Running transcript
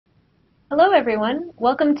Hello everyone,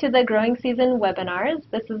 welcome to the growing season webinars.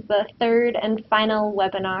 This is the third and final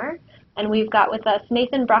webinar, and we've got with us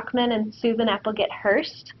Nathan Brockman and Susan Appleget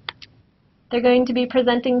Hurst. They're going to be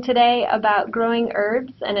presenting today about growing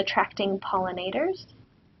herbs and attracting pollinators.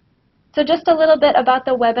 So just a little bit about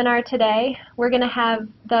the webinar today. We're going to have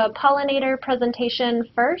the pollinator presentation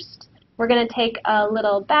first. We're going to take a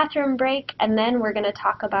little bathroom break, and then we're going to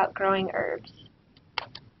talk about growing herbs.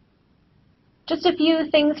 Just a few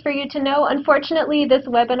things for you to know. Unfortunately, this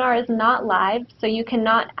webinar is not live, so you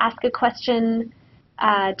cannot ask a question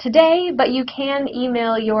today, but you can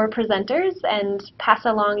email your presenters and pass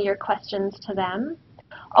along your questions to them.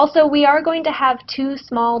 Also, we are going to have 2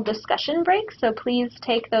 small discussion breaks, so please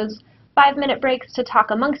take those 5-minute breaks to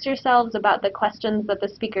talk amongst yourselves about the questions that the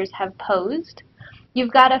speakers have posed.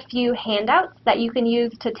 You've got a few handouts that you can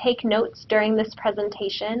use to take notes during this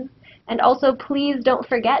presentation. And also, please don't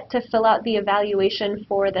forget to fill out the evaluation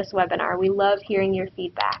for this webinar. We love hearing your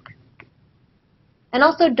feedback. And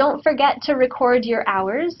also, don't forget to record your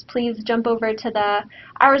hours. Please jump over to the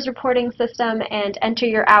hours reporting system and enter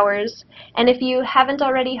your hours. And if you haven't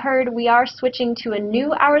already heard, we are switching to a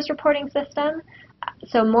new hours reporting system.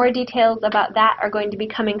 So more details about that are going to be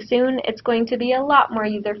coming soon. It's going to be a lot more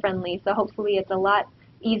user-friendly, so hopefully it's a lot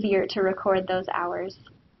easier to record those hours.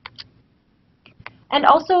 And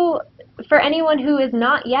also, for anyone who is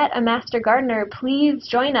not yet a Master Gardener, please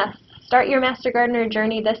join us. Start your Master Gardener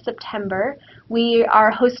journey this September. We are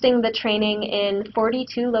hosting the training in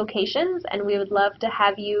 42 locations, and we would love to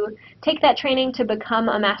have you take that training to become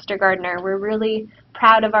a Master Gardener. We're really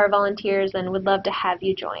proud of our volunteers and would love to have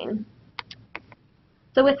you join.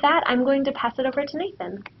 So with that, I'm going to pass it over to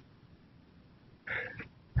Nathan.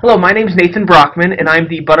 Hello, my name is Nathan Brockman, and I'm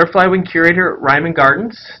the Butterfly Wing Curator at Ryman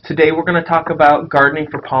Gardens. Today we're going to talk about gardening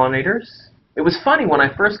for pollinators. It was funny, when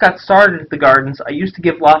I first got started at the gardens, I used to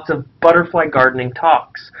give lots of butterfly gardening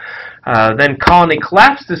talks. Then colony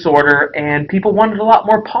collapse disorder, and people wanted a lot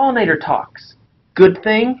more pollinator talks. Good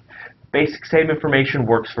thing, basic same information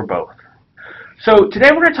works for both. So today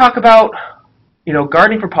we're going to talk about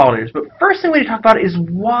gardening for pollinators, but first thing we need to talk about is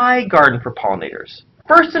why garden for pollinators.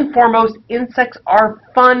 First and foremost, insects are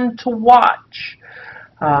fun to watch.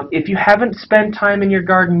 If you haven't spent time in your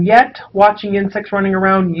garden yet watching insects running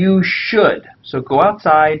around, you should. So go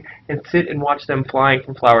outside and sit and watch them flying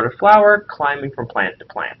from flower to flower, climbing from plant to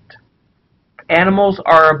plant. Animals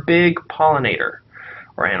are a big pollinator,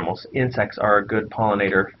 or insects are a good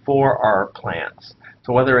pollinator for our plants.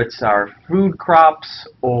 So whether it's our food crops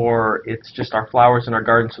or it's just our flowers in our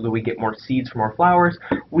garden so that we get more seeds from our flowers,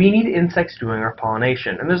 we need insects doing our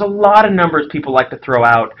pollination. And there's a lot of numbers people like to throw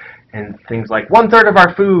out, and things like 1/3 of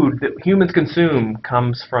our food that humans consume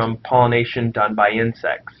comes from pollination done by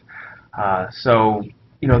insects. So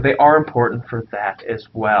they are important for that as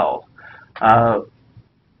well.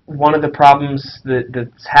 One of the problems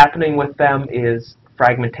that's happening with them is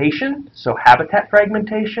fragmentation, so habitat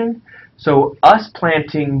fragmentation. So us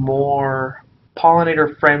planting more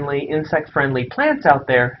pollinator-friendly, insect-friendly plants out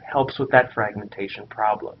there helps with that fragmentation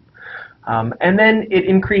problem. And then it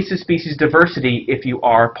increases species diversity if you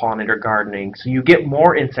are pollinator gardening, so you get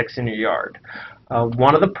more insects in your yard.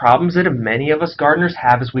 One of the problems that many of us gardeners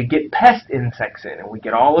have is we get pest insects in, and we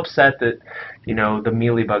get all upset that the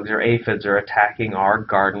mealybugs or aphids are attacking our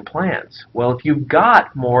garden plants. Well, if you've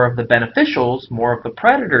got more of the beneficials, more of the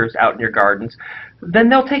predators out in your gardens, then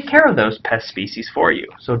they'll take care of those pest species for you.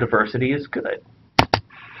 So diversity is good.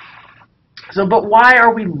 But why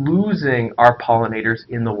are we losing our pollinators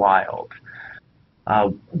in the wild?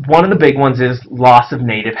 One of the big ones is loss of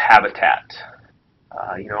native habitat.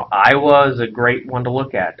 Iowa is a great one to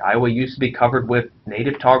look at. Iowa used to be covered with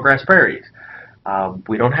native tallgrass prairies.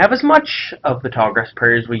 We don't have as much of the tallgrass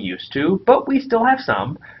prairies we used to, but we still have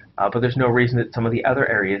some. But there's no reason that some of the other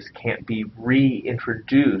areas can't be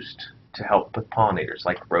reintroduced to help with pollinators,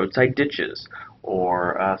 like roadside ditches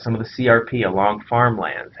or some of the CRP along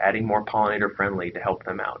farmlands, adding more pollinator friendly to help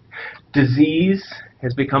them out. Disease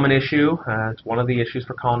has become an issue. It's one of the issues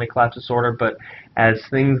for colony collapse disorder, but as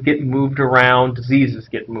things get moved around, diseases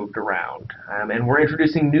get moved around. And we're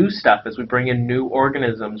introducing new stuff as we bring in new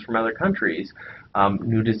organisms from other countries,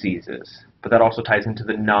 new diseases. But that also ties into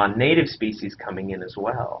the non-native species coming in as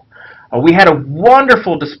well. We had a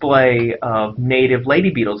wonderful display of native lady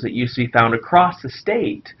beetles that used to be found across the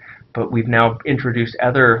state, but we've now introduced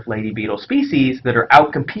other lady beetle species that are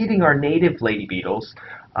outcompeting our native lady beetles,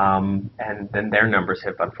 and then their numbers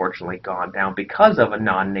have unfortunately gone down because of a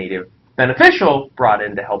non-native beneficial brought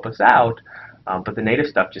in to help us out, but the native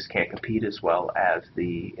stuff just can't compete as well as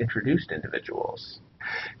the introduced individuals.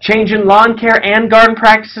 Change in lawn care and garden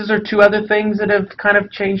practices are two other things that have kind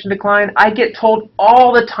of changed and declined. I get told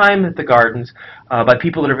all the time at the gardens by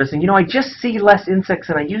people that are visiting, I just see less insects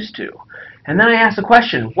than I used to. And then I ask the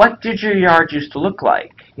question, what did your yard used to look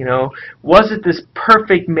like? Was it this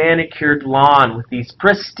perfect manicured lawn with these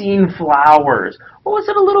pristine flowers? Or was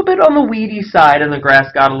it a little bit on the weedy side and the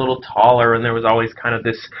grass got a little taller and there was always kind of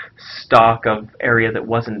this stalk of area that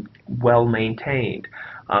wasn't well maintained?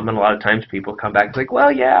 And a lot of times people come back and say,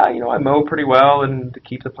 well, yeah, I mow pretty well and to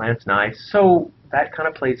keep the plants nice. So that kind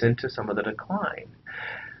of plays into some of the decline.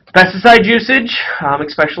 Pesticide usage,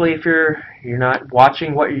 especially if you're not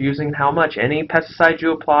watching what you're using and how much. Any pesticide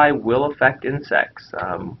you apply will affect insects.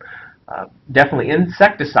 Definitely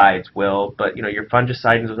insecticides will, but your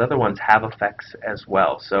fungicides and those other ones have effects as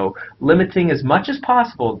well. So limiting as much as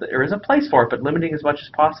possible, there is a place for it, but limiting as much as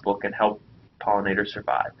possible can help pollinators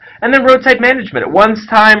survive. And then roadside management. At one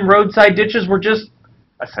time, roadside ditches were just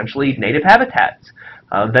essentially native habitats.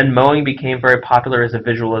 Then mowing became very popular as a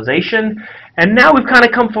visualization, and now we've kind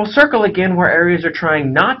of come full circle again where areas are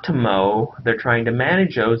trying not to mow, they're trying to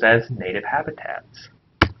manage those as native habitats.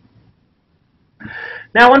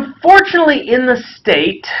 Now, unfortunately, in the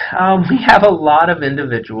state, we have a lot of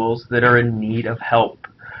individuals that are in need of help.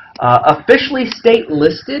 Officially state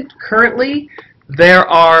listed currently, there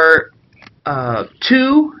are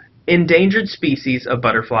 2 endangered species of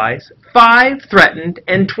butterflies, 5 threatened,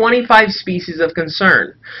 and 25 species of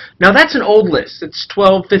concern. Now that's an old list. It's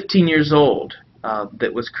 12, 15 years old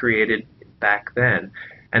that was created back then.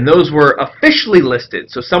 And those were officially listed.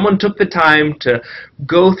 So someone took the time to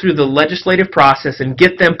go through the legislative process and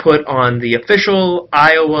get them put on the official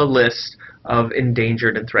Iowa list of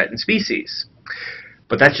endangered and threatened species.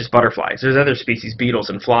 But that's just butterflies. There's other species, beetles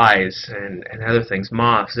and flies and other things,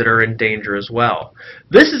 moths, that are in danger as well.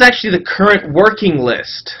 This is actually the current working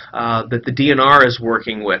list that the DNR is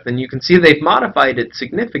working with. And you can see they've modified it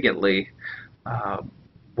significantly,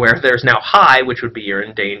 where there's now high, which would be your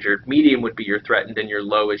endangered, medium would be your threatened, and your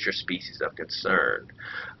low is your species of concern.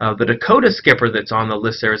 The Dakota skipper that's on the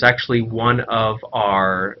list there is actually one of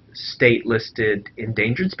our state-listed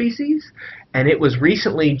endangered species, and it was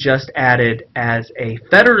recently just added as a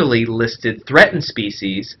federally listed threatened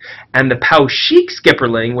species, and the Pauschik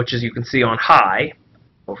skipperling, which as you can see on high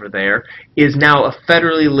over there, is now a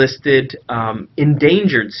federally listed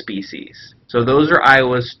endangered species. So those are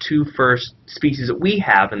Iowa's 2 first species that we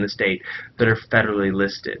have in the state that are federally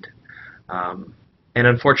listed. And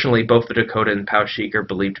unfortunately, both the Dakota and Pauschik are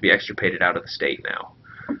believed to be extirpated out of the state now.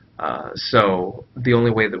 So the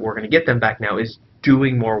only way that we're going to get them back now is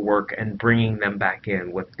doing more work and bringing them back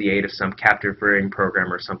in with the aid of some captive rearing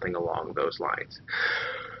program or something along those lines.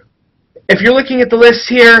 If you're looking at the list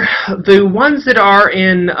here, the ones that are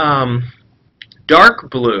in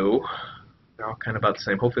dark blue, they're all kind of about the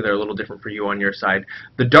same. Hopefully they're a little different for you on your side.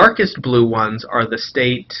 The darkest blue ones are the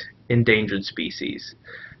state endangered species.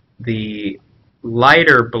 The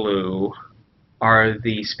lighter blue are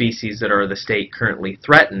the species that are the state currently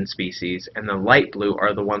threatened species, and the light blue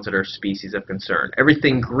are the ones that are species of concern.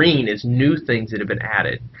 Everything green is new things that have been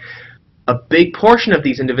added. A big portion of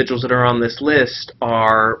these individuals that are on this list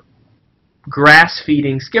are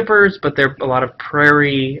grass-feeding skippers, but they're a lot of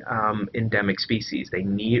prairie endemic species. They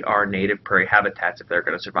need our native prairie habitats if they're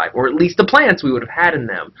going to survive, or at least the plants we would have had in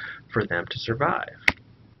them for them to survive.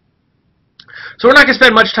 So we're not going to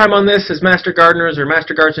spend much time on this. As Master Gardeners or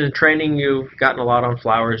Master Gardeners in training, you've gotten a lot on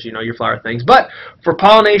flowers, you know your flower things. But for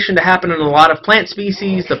pollination to happen in a lot of plant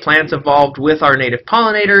species, the plants evolved with our native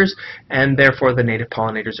pollinators, and therefore the native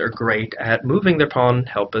pollinators are great at moving their pollen,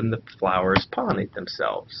 helping the flowers pollinate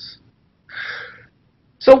themselves.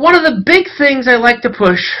 So one of the big things I like to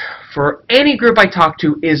push for any group I talk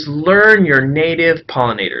to is learn your native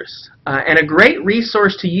pollinators. And a great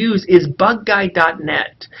resource to use is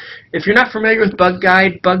bugguide.net. If you're not familiar with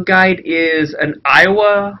Bugguide is an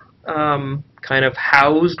Iowa kind of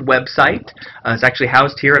housed website. It's actually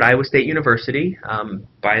housed here at Iowa State University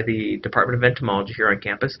by the Department of Entomology here on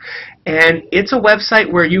campus. And it's a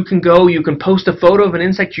website where you can go, you can post a photo of an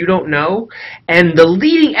insect you don't know, and the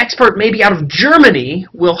leading expert maybe out of Germany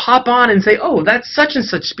will hop on and say, oh, that's such and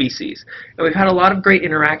such species. And we've had a lot of great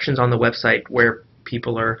interactions on the website where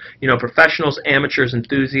people are, professionals, amateurs,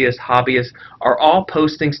 enthusiasts, hobbyists are all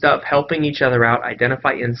posting stuff, helping each other out,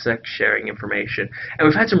 identify insects, sharing information. And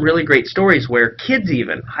we've had some really great stories where kids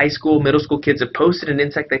even, high school, middle school kids have posted an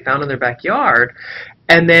insect they found in their backyard,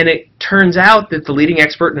 and then it turns out that the leading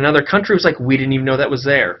expert in another country was like, we didn't even know that was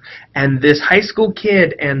there. And this high school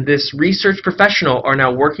kid and this research professional are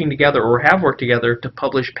now working together, or have worked together, to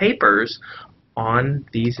publish papers on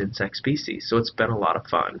these insect species. So it's been a lot of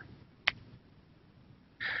fun.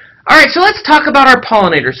 Alright, so let's talk about our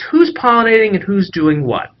pollinators. Who's pollinating and who's doing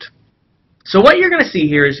what? So what you're going to see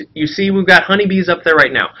here is, you see we've got honeybees up there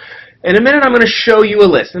right now. In a minute I'm going to show you a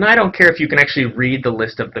list, and I don't care if you can actually read the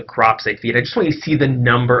list of the crops they feed. I just want you to see the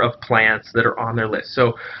number of plants that are on their list.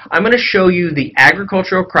 So I'm going to show you the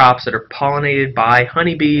agricultural crops that are pollinated by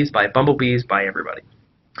honeybees, by bumblebees, by everybody.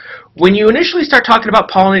 When you initially start talking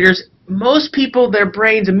about pollinators, most people, their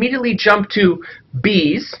brains immediately jump to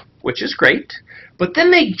bees, which is great, but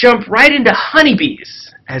then they jump right into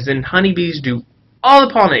honeybees, as in honeybees do all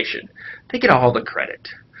the pollination. They get all the credit.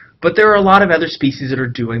 But there are a lot of other species that are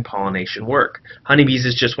doing pollination work. Honeybees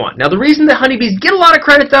is just one. Now the reason that honeybees get a lot of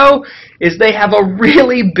credit, though, is they have a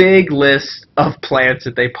really big list of plants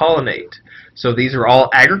that they pollinate. So these are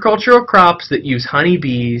all agricultural crops that use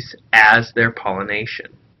honeybees as their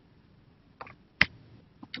pollination.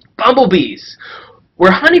 Bumblebees.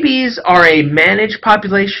 Where honeybees are a managed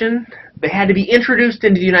population, they had to be introduced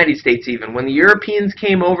into the United States even. When the Europeans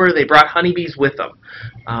came over, they brought honeybees with them.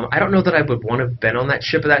 I don't know that I would want to have been on that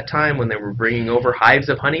ship at that time when they were bringing over hives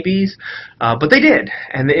of honeybees, but they did,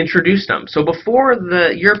 and they introduced them. So before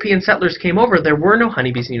the European settlers came over, there were no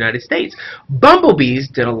honeybees in the United States. Bumblebees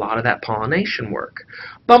did a lot of that pollination work.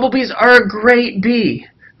 Bumblebees are a great bee.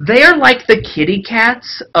 They are like the kitty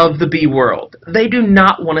cats of the bee world. They do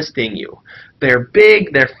not want to sting you. They're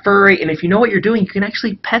big, they're furry, and if you know what you're doing, you can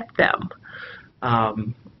actually pet them.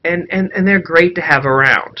 And they're great to have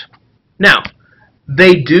around. Now,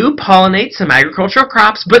 they do pollinate some agricultural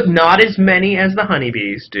crops, but not as many as the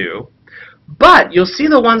honeybees do. But you'll see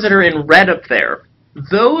the ones that are in red up there.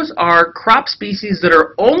 Those are crop species that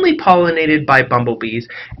are only pollinated by bumblebees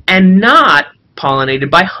and not pollinated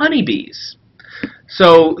by honeybees.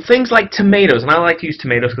 So things like tomatoes, and I like to use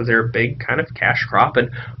tomatoes because they're a big kind of cash crop, and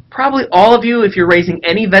probably all of you, if you're raising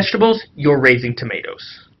any vegetables, you're raising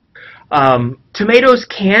tomatoes. Tomatoes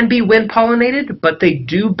can be wind pollinated, but they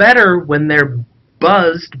do better when they're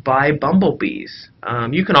buzzed by bumblebees.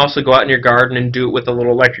 You can also go out in your garden and do it with a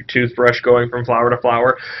little electric toothbrush going from flower to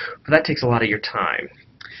flower, but that takes a lot of your time.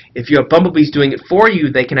 If you have bumblebees doing it for you,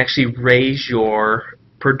 they can actually raise your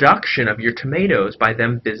production of your tomatoes by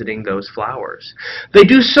them visiting those flowers. They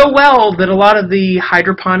do so well that a lot of the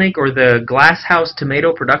hydroponic or the glasshouse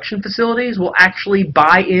tomato production facilities will actually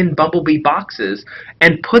buy in bumblebee boxes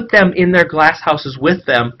and put them in their glass houses with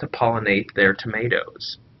them to pollinate their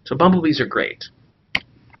tomatoes. So bumblebees are great.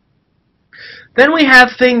 Then we have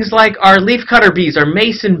things like our leafcutter bees, our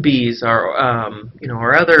mason bees, our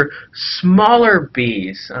other smaller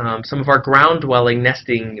bees, some of our ground-dwelling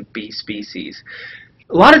nesting bee species.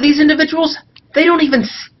 A lot of these individuals, they don't even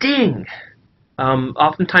sting.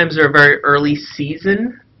 Oftentimes they're very early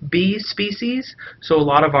season bee species, so a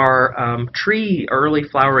lot of our early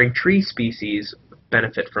flowering tree species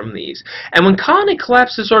benefit from these. And when colony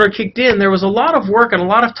collapse disorder kicked in, there was a lot of work and a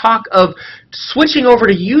lot of talk of switching over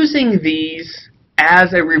to using these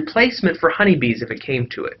as a replacement for honeybees if it came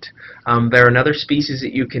to it. They're another species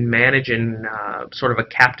that you can manage in sort of a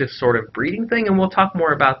captive sort of breeding thing, and we'll talk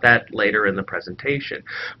more about that later in the presentation.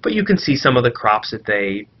 But you can see some of the crops that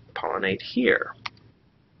they pollinate here.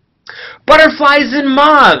 Butterflies and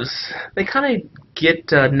moths. They kind of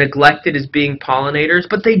get neglected as being pollinators,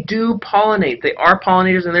 but they do pollinate. They are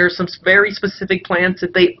pollinators, and there are some very specific plants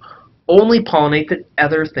that they only pollinate that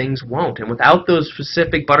other things won't. And without those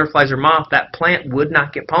specific butterflies or moths, that plant would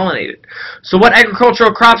not get pollinated. So what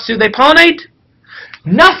agricultural crops do they pollinate?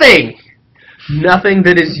 Nothing! Nothing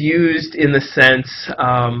that is used in the sense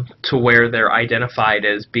to where they're identified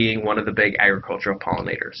as being one of the big agricultural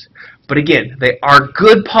pollinators. But again, they are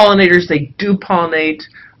good pollinators. They do pollinate,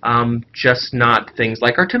 just not things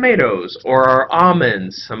like our tomatoes or our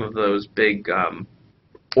almonds, some of those big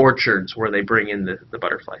orchards where they bring in the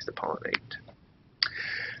butterflies to pollinate.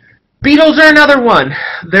 Beetles are another one.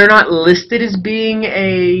 They're not listed as being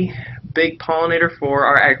a big pollinator for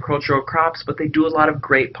our agricultural crops, but they do a lot of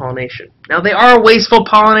great pollination. Now they are a wasteful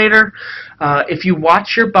pollinator. If you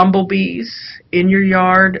watch your bumblebees in your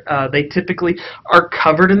yard, they typically are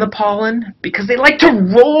covered in the pollen because they like to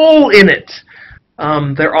roll in it.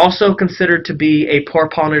 They're also considered to be a poor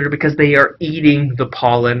pollinator because they are eating the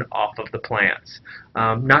pollen off of the plants.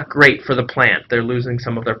 Not great for the plant. They're losing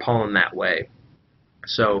some of their pollen that way.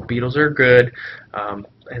 So beetles are good,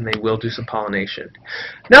 and they will do some pollination.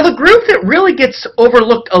 Now the group that really gets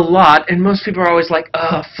overlooked a lot, and most people are always like,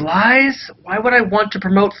 flies? Why would I want to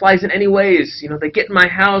promote flies in any ways? You know, they get in my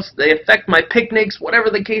house, they affect my picnics, whatever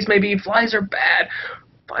the case may be. Flies are bad.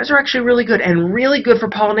 Flies are actually really good, and really good for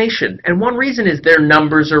pollination. And one reason is their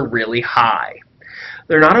numbers are really high.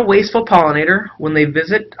 They're not a wasteful pollinator. When they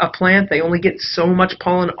visit a plant, they only get so much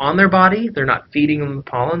pollen on their body. They're not feeding them the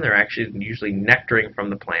pollen. They're actually usually nectaring from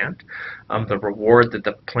the plant, the reward that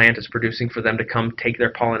the plant is producing for them to come take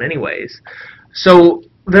their pollen anyways. So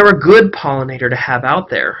they're a good pollinator to have out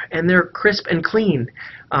there, and they're crisp and clean.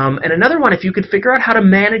 And another one, if you could figure out how to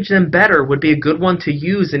manage them better, would be a good one to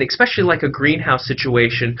use, and especially like a greenhouse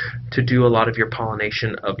situation, to do a lot of your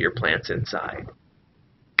pollination of your plants inside.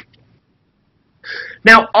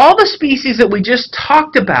 Now, all the species that we just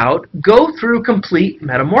talked about go through complete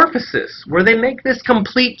metamorphosis, where they make this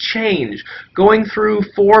complete change, going through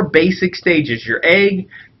 4 basic stages: your egg,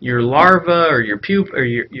 your larva, or your pupa, or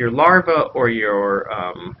your larva, or your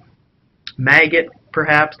maggot,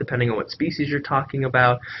 perhaps, depending on what species you're talking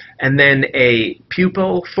about, and then a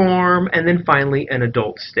pupal form, and then finally an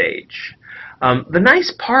adult stage. The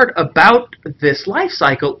nice part about this life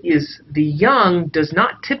cycle is the young does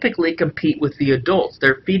not typically compete with the adults.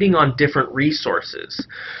 They're feeding on different resources.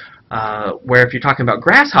 Where if you're talking about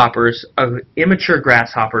grasshoppers, an immature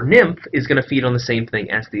grasshopper nymph is going to feed on the same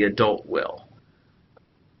thing as the adult will.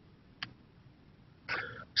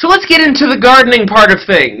 So let's get into the gardening part of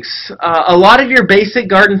things. A lot of your basic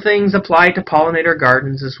garden things apply to pollinator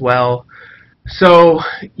gardens as well. So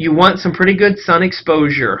you want some pretty good sun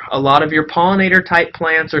exposure. A lot of your pollinator type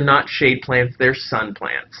plants are not shade plants, they're sun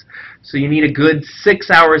plants. So you need a good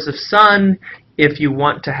 6 hours of sun if you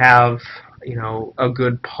want to have, a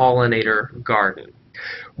good pollinator garden.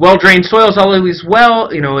 Well-drained soil is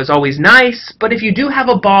always nice, but if you do have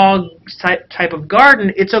a bog type of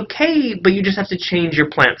garden, it's okay, but you just have to change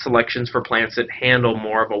your plant selections for plants that handle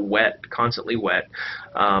more of a constantly wet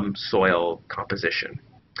soil composition.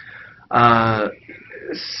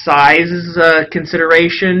 Size is a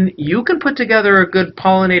consideration. You can put together a good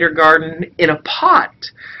pollinator garden in a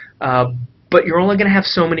pot, but you're only going to have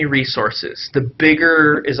so many resources. The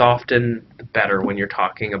bigger is often the better when you're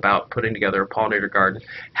talking about putting together a pollinator garden,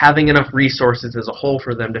 having enough resources as a whole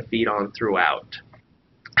for them to feed on throughout.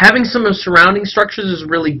 Having some surrounding structures is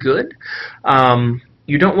really good.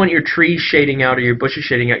 You don't want your trees shading out or your bushes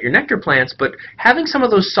shading out your nectar plants, but having some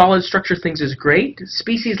of those solid structure things is great.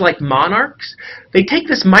 Species like monarchs, they take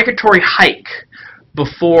this migratory hike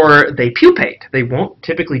before they pupate. They won't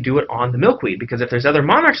typically do it on the milkweed, because if there's other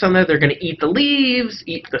monarchs on there, they're going to eat the leaves,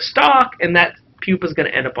 eat the stalk, and that pupa is going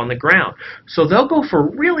to end up on the ground. So they'll go for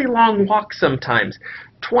really long walks sometimes.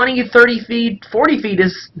 20, 30 feet, 40 feet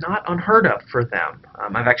is not unheard of for them.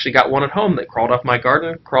 I've actually got one at home that crawled off my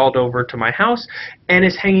garden, crawled over to my house, and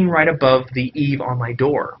is hanging right above the eave on my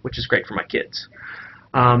door, which is great for my kids.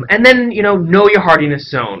 And then, know your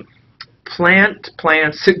hardiness zone. Plant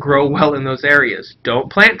plants that grow well in those areas. Don't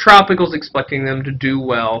plant tropicals expecting them to do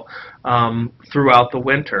well throughout the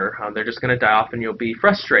winter. They're just going to die off and you'll be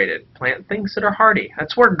frustrated. Plant things that are hardy.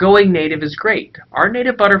 That's where going native is great. Our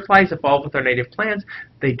native butterflies evolve with our native plants.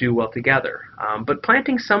 They do well together. But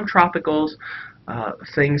planting some tropicals,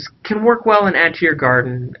 things can work well and add to your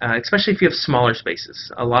garden, especially if you have smaller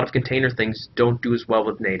spaces. A lot of container things don't do as well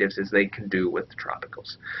with natives as they can do with the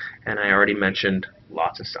tropicals. And I already mentioned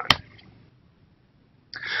lots of sun.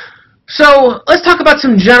 So let's talk about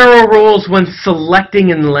some general rules when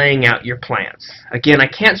selecting and laying out your plants. Again, I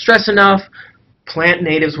can't stress enough, plant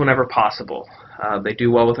natives whenever possible. They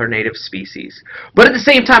do well with our native species. But at the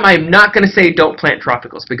same time, I'm not going to say don't plant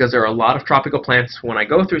tropicals, because there are a lot of tropical plants when I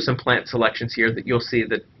go through some plant selections here that you'll see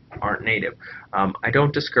that aren't native. I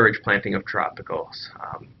don't discourage planting of tropicals.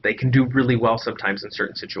 They can do really well sometimes in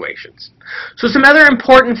certain situations. So some other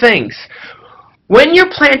important things. When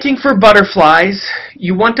you're planting for butterflies,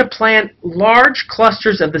 you want to plant large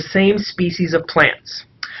clusters of the same species of plants.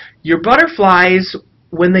 Your butterflies,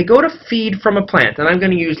 when they go to feed from a plant, and I'm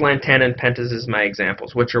going to use lantana and pentas as my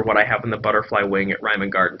examples, which are what I have in the butterfly wing at Ryman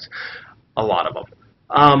Gardens, a lot of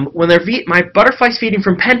them. When my butterflies feeding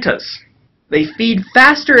from pentas, they feed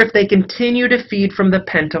faster if they continue to feed from the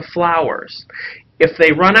penta flowers. If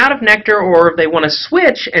they run out of nectar, or if they want to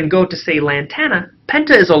switch and go to, say, lantana,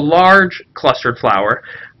 penta is a large clustered flower,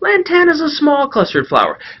 lantana is a small clustered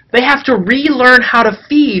flower. They have to relearn how to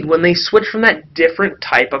feed when they switch from that different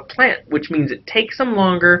type of plant, which means it takes them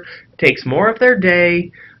longer, takes more of their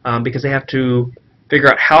day, because they have to figure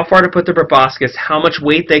out how far to put their proboscis, how much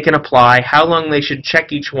weight they can apply, how long they should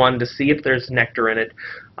check each one to see if there's nectar in it.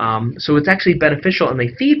 So it's actually beneficial, and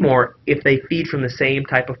they feed more if they feed from the same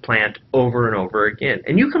type of plant over and over again.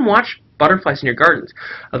 And you can watch butterflies in your gardens.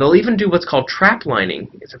 They'll even do what's called trap lining.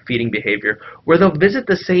 It's a feeding behavior where they'll visit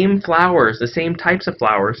the same flowers, the same types of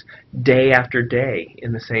flowers, day after day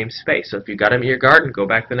in the same space. So if you got them in your garden, go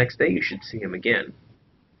back the next day, you should see them again.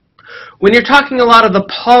 When you're talking a lot of the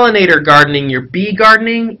pollinator gardening, your bee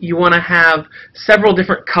gardening, you want to have several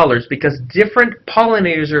different colors because different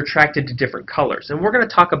pollinators are attracted to different colors. And we're going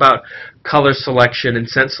to talk about color selection and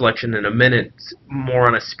scent selection in a minute, more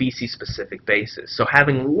on a species-specific basis. So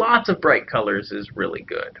having lots of bright colors is really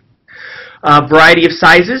good. Variety of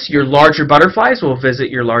sizes. Your larger butterflies will visit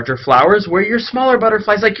your larger flowers, where your smaller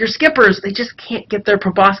butterflies, like your skippers, they just can't get their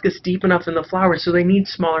proboscis deep enough in the flowers, so they need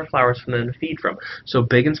smaller flowers for them to feed from. So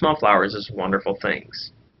big and small flowers is wonderful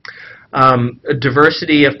things. A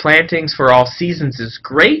diversity of plantings for all seasons is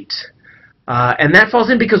great. And that falls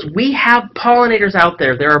in because we have pollinators out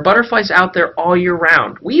there. There are butterflies out there all year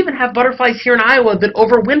round. We even have butterflies here in Iowa that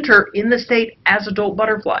overwinter in the state as adult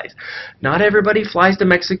butterflies. Not everybody flies to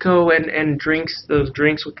Mexico and drinks those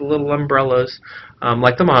drinks with the little umbrellas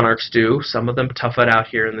like the monarchs do. Some of them tough it out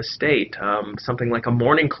here in the state. Something like a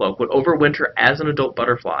mourning cloak would overwinter as an adult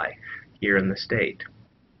butterfly here in the state.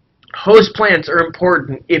 Host plants are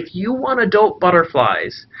important. If you want adult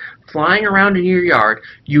butterflies flying around in your yard,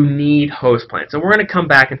 you need host plants. And we're going to come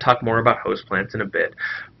back and talk more about host plants in a bit.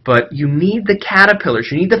 But you need the caterpillars.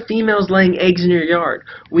 You need the females laying eggs in your yard.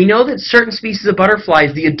 We know that certain species of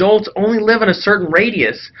butterflies, the adults only live in a certain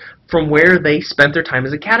radius from where they spent their time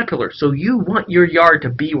as a caterpillar. So you want your yard to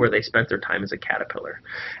be where they spent their time as a caterpillar.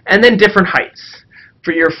 And then different heights.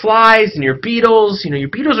 For your flies and your beetles, your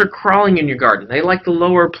beetles are crawling in your garden. They like the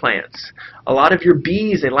lower plants. A lot of your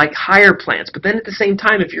bees, they like higher plants. But then at the same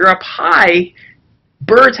time, if you're up high,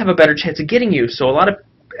 birds have a better chance of getting you. So a lot of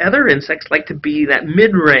other insects like to be that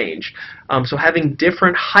mid-range. So having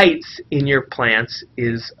different heights in your plants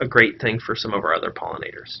is a great thing for some of our other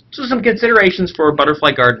pollinators. So some considerations for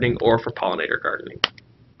butterfly gardening or for pollinator gardening.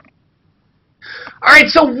 All right,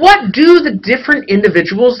 so what do the different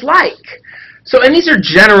individuals like? So, and these are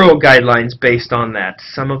general guidelines based on that.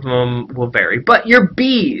 Some of them will vary. But your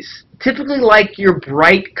bees typically like your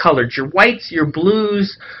bright colors, your whites, your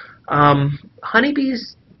blues.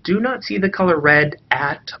 Honeybees do not see the color red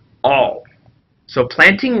at all. So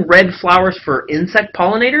planting red flowers for insect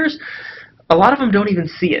pollinators, a lot of them don't even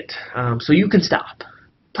see it. So you can stop.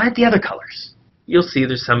 Plant the other colors. You'll see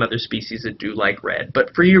there's some other species that do like red.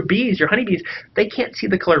 But for your bees, your honeybees, they can't see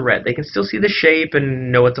the color red. They can still see the shape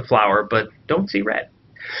and know it's a flower, but don't see red.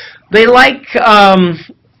 They like to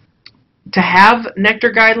have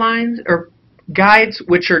nectar guidelines or guides,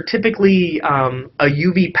 which are typically a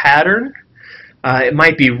UV pattern. It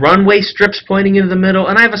might be runway strips pointing into the middle,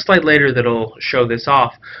 and I have a slide later that'll show this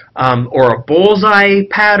off, or a bullseye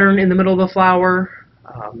pattern in the middle of the flower.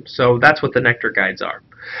 So that's what the nectar guides are.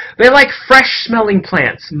 They like fresh-smelling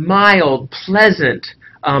plants, mild, pleasant.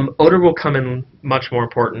 Odor will come in much more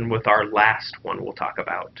important with our last one we'll talk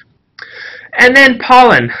about. And then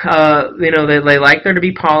pollen. They like there to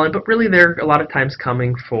be pollen, but really they're a lot of times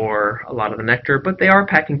coming for a lot of the nectar, but they are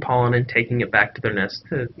packing pollen and taking it back to their nest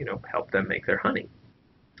to help them make their honey.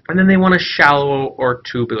 And then they want a shallow or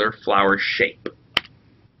tubular flower shape.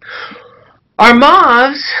 Our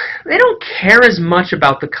moths, they don't care as much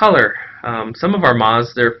about the color. Some of our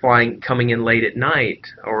moths, they're coming in late at night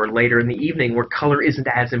or later in the evening where color isn't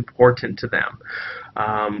as important to them.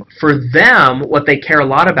 For them, what they care a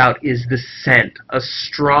lot about is the scent. A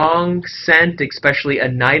strong scent, especially a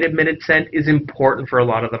night-emitted scent, is important for a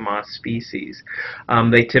lot of the moth species.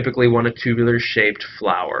 They typically want a tubular-shaped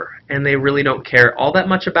flower, and they really don't care all that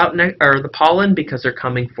much about the pollen because they're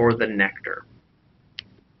coming for the nectar.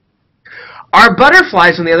 Our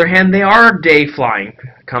butterflies, on the other hand, they are day flying,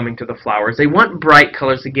 coming to the flowers. They want bright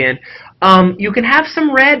colors again. You can have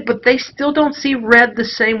some red, but they still don't see red the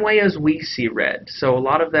same way as we see red. So a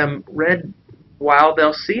lot of them, red, while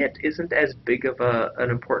they'll see it, isn't as big of an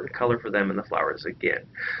important color for them in the flowers again.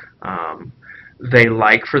 They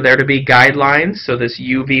like for there to be guidelines, so this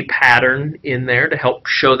UV pattern in there to help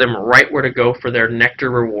show them right where to go for their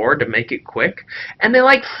nectar reward to make it quick. And they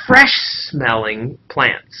like fresh-smelling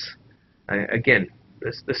plants. Again,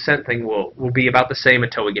 the scent thing will be about the same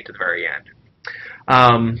until we get to the very end.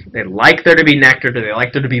 They like there to be nectar. They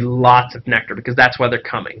like there to be lots of nectar because that's why they're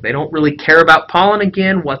coming. They don't really care about pollen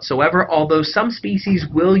again whatsoever, although some species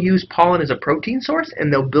will use pollen as a protein source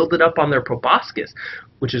and they'll build it up on their proboscis,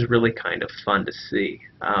 which is really kind of fun to see.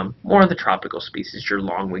 More of the tropical species, your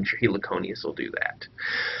longwings, your heliconias will do that.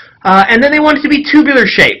 And then they want it to be tubular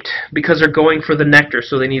shaped because they're going for the nectar,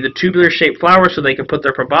 so they need a tubular shaped flower so they can put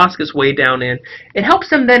their proboscis way down in. It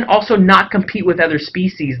helps them then also not compete with other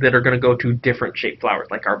species that are going to go to different shaped flowers,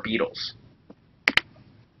 like our beetles,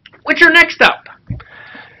 which are next up.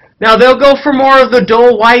 Now they'll go for more of the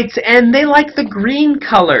dull whites, and they like the green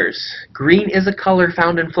colors. Green is a color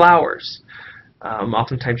found in flowers.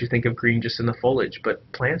 Oftentimes you think of green just in the foliage, but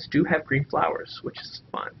plants do have green flowers, which is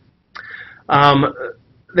fun. Um,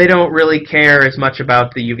 they don't really care as much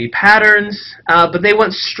about the UV patterns, but they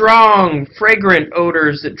want strong, fragrant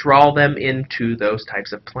odors that draw them into those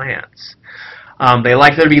types of plants. They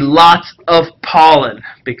like there to be lots of pollen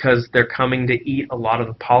because they're coming to eat a lot of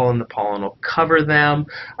the pollen. The pollen will cover them.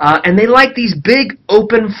 And they like these big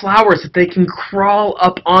open flowers that they can crawl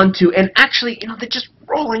up onto and actually, they just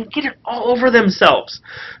roll and get it all over themselves.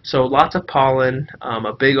 So lots of pollen,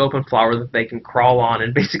 a big open flower that they can crawl on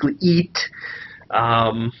and basically eat.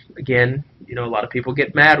 Again, a lot of people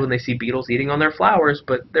get mad when they see beetles eating on their flowers,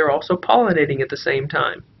 but they're also pollinating at the same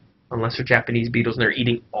time. Unless they're Japanese beetles and they're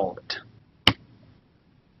eating all of it.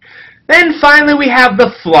 Then finally we have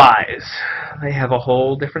the flies. They have a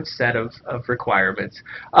whole different set of requirements.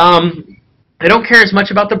 They don't care as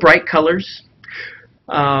much about the bright colors.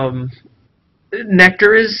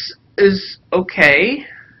 Nectar is okay,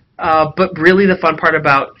 but really the fun part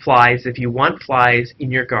about flies, if you want flies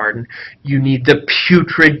in your garden, you need the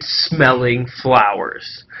putrid smelling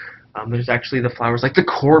flowers. There's actually the flowers like the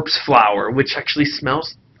corpse flower, which actually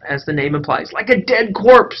smells, as the name implies, like a dead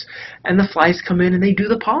corpse. And the flies come in and they do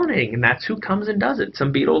the pollinating, and that's who comes and does it.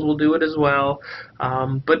 Some beetles will do it as well.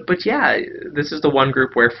 But yeah, this is the one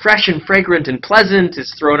group where fresh and fragrant and pleasant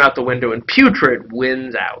is thrown out the window and putrid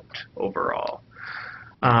wins out overall.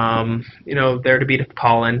 They're to be the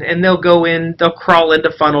pollen, and they'll crawl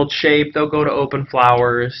into funneled shape, they'll go to open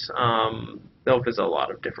flowers, they'll visit a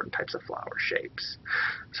lot of different types of flower shapes.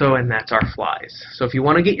 And that's our flies. So if you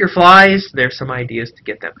want to get your flies, there's some ideas to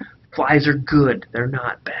get them. Flies are good. They're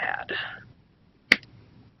not bad.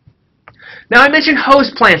 Now I mentioned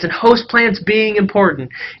host plants, and host plants being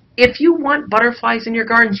important. If you want butterflies in your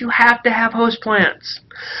gardens, you have to have host plants.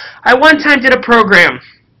 I one time did a program,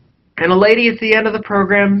 and a lady at the end of the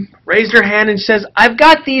program raised her hand and says, "I've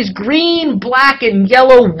got these green, black, and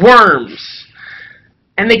yellow worms,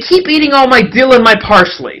 and they keep eating all my dill and my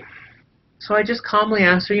parsley." So I just calmly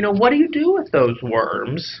asked her, what do you do with those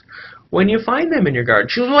worms when you find them in your garden?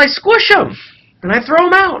 She goes, "Well, I squish them, and I throw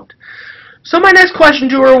them out." So my next question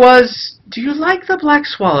to her was, "Do you like the black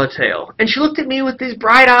swallowtail?" And she looked at me with these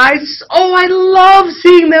bright eyes. "Oh, I love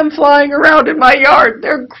seeing them flying around in my yard.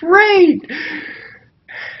 They're great."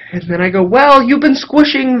 And then I go, "Well, you've been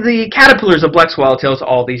squishing the caterpillars of black swallowtails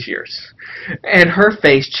all these years." And her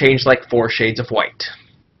face changed like 4 shades of white.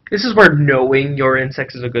 This is where knowing your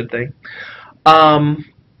insects is a good thing.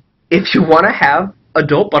 If you want to have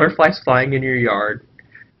adult butterflies flying in your yard,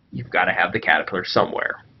 you've got to have the caterpillar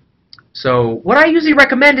somewhere. So what I usually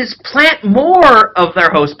recommend is plant more of their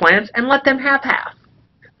host plants and let them have half.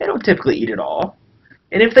 They don't typically eat it all.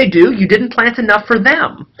 And if they do, you didn't plant enough for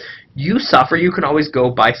them. You suffer. You can always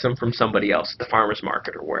go buy some from somebody else at the farmer's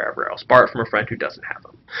market or wherever else. Borrow it from a friend who doesn't have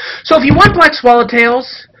them. So if you want black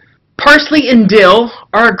swallowtails, parsley and dill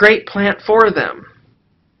are a great plant for them.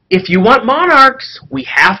 If you want monarchs, we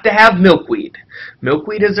have to have milkweed.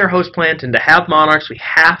 Milkweed is their host plant, and to have monarchs, we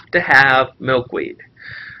have to have milkweed.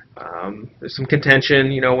 There's some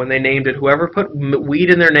contention, when they named it, whoever put weed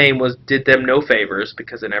in their name did them no favors,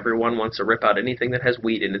 because then everyone wants to rip out anything that has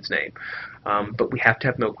weed in its name. But we have to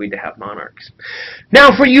have milkweed to have monarchs.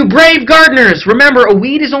 Now, for you brave gardeners, remember, a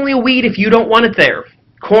weed is only a weed if you don't want it there.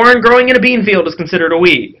 Corn growing in a bean field is considered a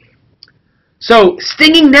weed. So,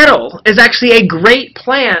 stinging nettle is actually a great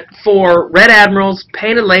plant for red admirals,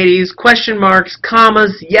 painted ladies, question marks,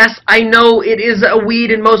 commas. Yes, I know it is a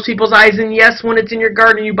weed in most people's eyes, and yes, when it's in your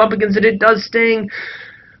garden you bump against it, it does sting.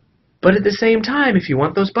 But at the same time, if you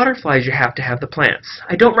want those butterflies, you have to have the plants.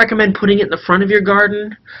 I don't recommend putting it in the front of your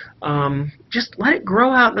garden. Just let it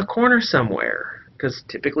grow out in a corner somewhere, because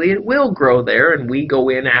typically it will grow there, and we go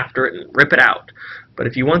in after it and rip it out. But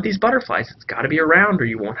if you want these butterflies, it's got to be around or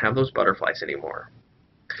you won't have those butterflies anymore.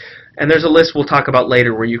 And there's a list we'll talk about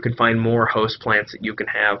later where you can find more host plants that you can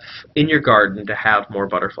have in your garden to have more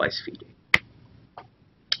butterflies feeding.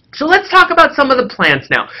 So let's talk about some of the plants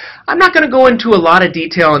now. I'm not going to go into a lot of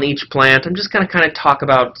detail on each plant. I'm just going to kind of talk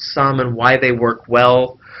about some and why they work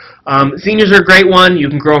well. Zinnias are a great one. You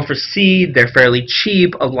can grow them for seed. They're fairly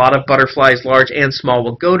cheap. A lot of butterflies, large and small,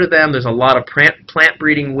 will go to them. There's a lot of plant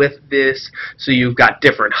breeding with this. So you've got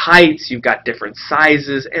different heights, you've got different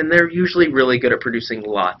sizes, and they're usually really good at producing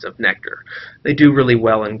lots of nectar. They do really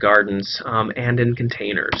well in gardens and in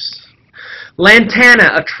containers.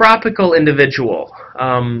 Lantana, a tropical individual,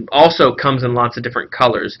 also comes in lots of different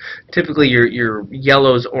colors. Typically your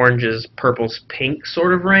yellows, oranges, purples, pink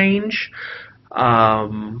sort of range.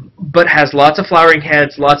 But has lots of flowering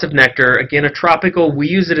heads, lots of nectar. Again, a tropical. We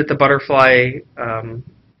use it at the butterfly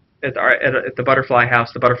at the butterfly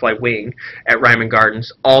house, the butterfly wing at Ryman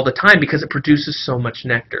Gardens all the time because it produces so much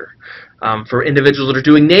nectar. For individuals that are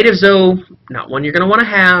doing natives, though, not one you're going to want to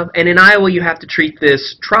have. And in Iowa, you have to treat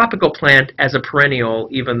this tropical plant as a perennial,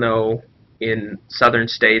 even though in southern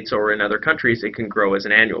states or in other countries it can grow as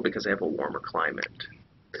an annual because they have a warmer climate.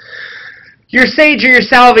 Your sage or your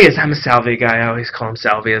salvias. I'm a salvia guy. I always call them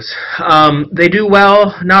salvias. They do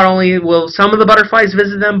well. Not only will some of the butterflies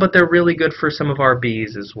visit them, but they're really good for some of our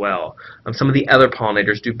bees as well. Some of the other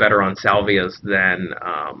pollinators do better on salvias than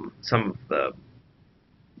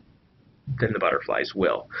the butterflies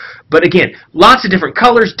will. But again, lots of different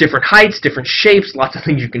colors, different heights, different shapes, lots of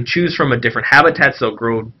things you can choose from, different habitats they'll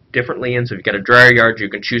grow differently in. So if you've got a drier yard, you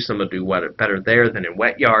can choose some to do better there than in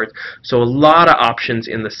wet yards. So a lot of options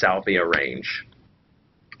in the salvia range.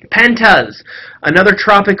 Pentas, another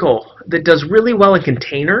tropical that does really well in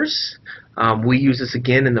containers. We use this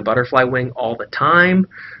again in the butterfly wing all the time.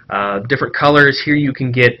 Different colors. Here you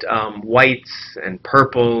can get whites and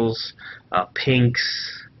purples,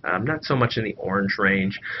 pinks, not so much in the orange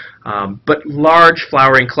range, but large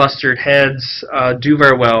flowering clustered heads do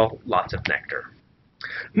very well, lots of nectar.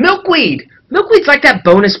 Milkweed! Milkweed's like that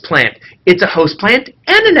bonus plant. It's a host plant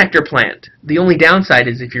and a nectar plant. The only downside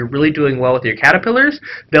is if you're really doing well with your caterpillars,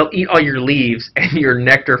 they'll eat all your leaves and your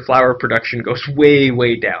nectar flower production goes way,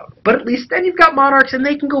 way down. But at least then you've got monarchs and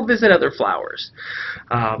they can go visit other flowers.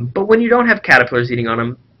 But when you don't have caterpillars eating on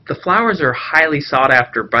them, the flowers are highly sought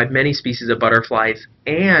after by many species of butterflies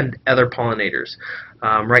and other pollinators.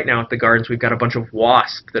 Right now at the gardens we've got a bunch of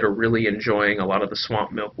wasps that are really enjoying a lot of the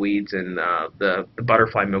swamp milkweeds and the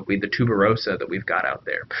butterfly milkweed, the tuberosa that we've got out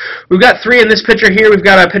there. We've got three in this picture here. We've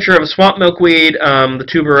got a picture of a swamp milkweed, the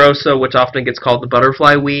tuberosa, which often gets called the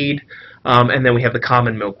butterfly weed, and then we have the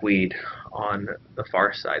common milkweed on the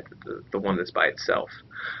far side, the one that's by itself.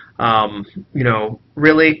 You know,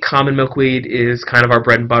 really, common milkweed is kind of our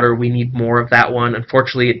bread and butter. We need more of that one.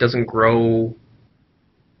 Unfortunately, it doesn't grow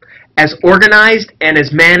as organized and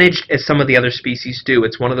as managed as some of the other species do.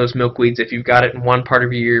 It's one of those milkweeds, if you've got it in one part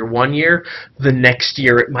of your year one year, the next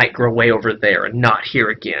year it might grow way over there and not here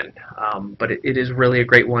again. But it is really a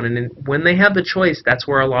great one, and when they have the choice, that's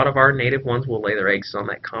where a lot of our native ones will lay their eggs, on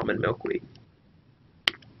that common milkweed.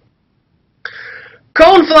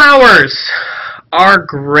 Coneflowers are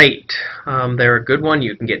great. They're a good one.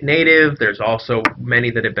 You can get native. There's also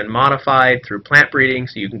many that have been modified through plant breeding,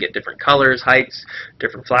 so you can get different colors, heights,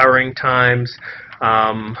 different flowering times.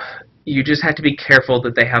 You just have to be careful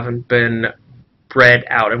that they haven't been bred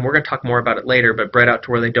out, and we're going to talk more about it later, but bred out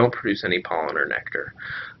to where they don't produce any pollen or nectar.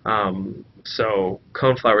 So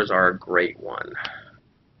coneflowers are a great one.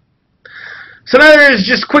 Some others,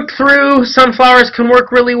 just quick through. Sunflowers can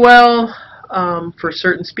work really well for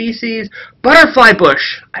certain species. Butterfly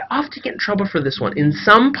bush. I often get in trouble for this one. In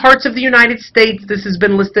some parts of the United States, this has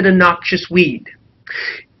been listed a noxious weed.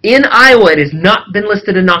 In Iowa, it has not been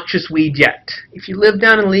listed a noxious weed yet. If you live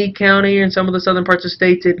down in Lee County or in some of the southern parts of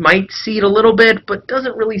states, it might seed a little bit, but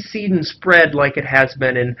doesn't really seed and spread like it has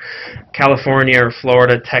been in California or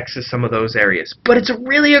Florida, Texas, some of those areas. But it's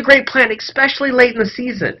really a great plant, especially late in the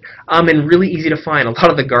season, and really easy to find. A lot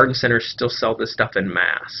of the garden centers still sell this stuff en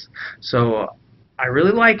masse. So I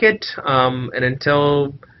really like it, and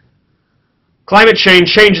until climate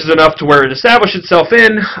change changes enough to where it establishes itself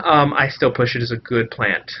in, I still push it as a good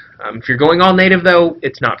plant. If you're going all native, though,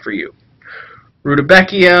 it's not for you.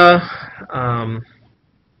 Rudbeckia, and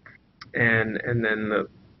then the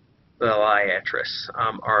Liatris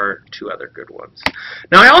are two other good ones.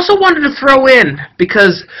 Now, I also wanted to throw in,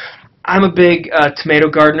 because I'm a big tomato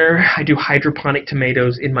gardener. I do hydroponic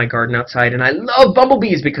tomatoes in my garden outside, and I love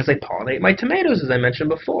bumblebees because they pollinate my tomatoes, as I mentioned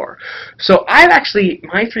before. So I've actually,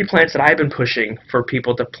 my three plants that I've been pushing for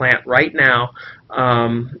people to plant right now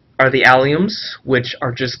are the alliums, which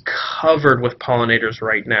are just covered with pollinators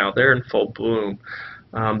right now. They're in full bloom.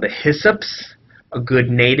 The hyssops, a good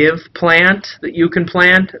native plant that you can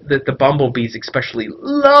plant that the bumblebees especially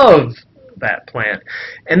love that plant.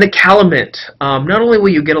 And the calamint, not only will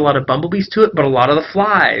you get a lot of bumblebees to it, but a lot of the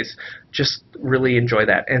flies just really enjoy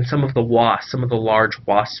that. And some of the wasps, some of the large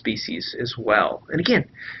wasp species as well. And again,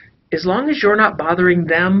 as long as you're not bothering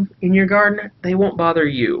them in your garden, they won't bother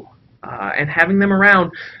you. And having them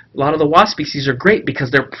around, a lot of the wasp species are great because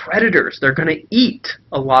they're predators. They're going to eat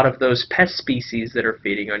a lot of those pest species that are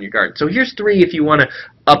feeding on your garden. So here's three if you want to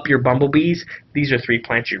up your bumblebees. These are three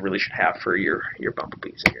plants you really should have for your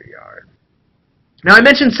bumblebees in your yard. Now, I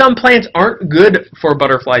mentioned some plants aren't good for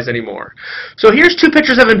butterflies anymore. So here's two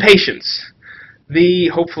pictures of impatiens.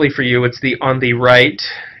 Hopefully for you, it's the on the right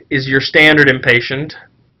is your standard impatient.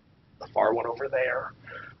 The far one over there.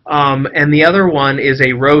 And the other one is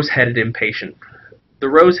a rose-headed impatient. The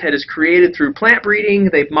rosehead is created through plant breeding.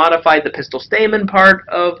 They've modified the pistil stamen part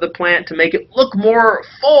of the plant to make it look more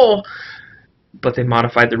full, but they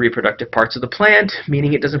modified the reproductive parts of the plant,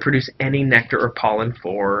 meaning it doesn't produce any nectar or pollen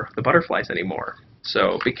for the butterflies anymore.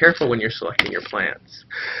 So be careful when you're selecting your plants.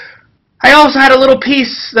 I also had a little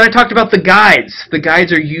piece that I talked about the guides. The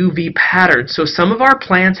guides are UV patterns. So some of our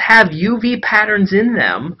plants have UV patterns in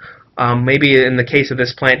them. Maybe in the case of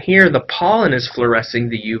this plant here, the pollen is fluorescing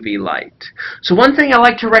the UV light. So one thing I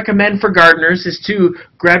like to recommend for gardeners is to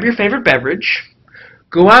grab your favorite beverage,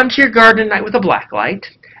 go out into your garden at night with a black light,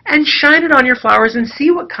 and shine it on your flowers and see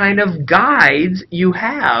what kind of guides you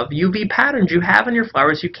have, UV patterns you have in your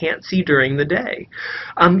flowers you can't see during the day.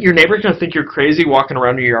 Your neighbor's going to think you're crazy walking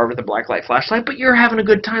around your yard with a black light flashlight, but you're having a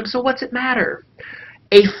good time, so what's it matter?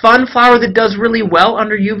 A fun flower that does really well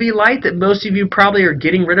under UV light that most of you probably are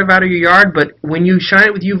getting rid of out of your yard, but when you shine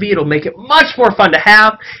it with UV it'll make it much more fun to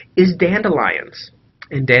have, is dandelions.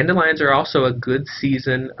 And dandelions are also a good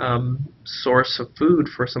season source of food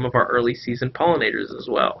for some of our early season pollinators as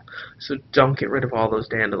well. So don't get rid of all those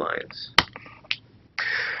dandelions.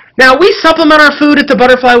 Now, we supplement our food at the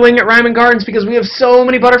Butterfly Wing at Ryman Gardens because we have so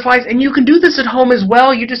many butterflies, and you can do this at home as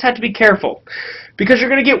well. You just have to be careful because you're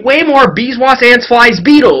going to get way more bees, wasps, ants, flies,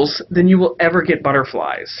 beetles than you will ever get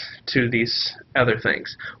butterflies to these other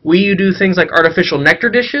things. We do things like artificial nectar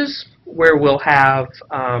dishes where we'll have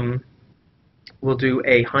we'll do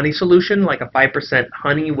a honey solution, like a 5%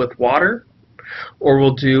 honey with water, or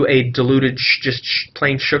we'll do a diluted just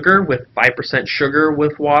plain sugar with 5% sugar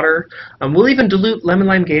with water. We'll even dilute lemon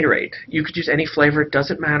lime Gatorade. You could use any flavor, it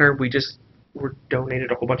doesn't matter. We were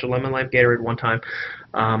donated a whole bunch of lemon lime Gatorade one time.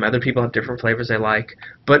 Other people have different flavors they like,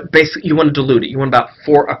 but basically you want to dilute it. You want about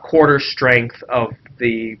a quarter strength of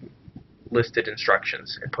the listed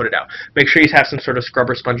instructions and put it out. Make sure you have some sort of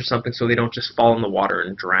scrubber sponge or something so they don't just fall in the water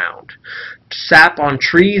and drown. Sap on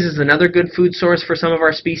trees is another good food source for some of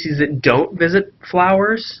our species that don't visit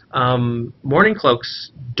flowers. Mourning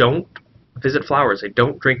cloaks don't visit flowers. They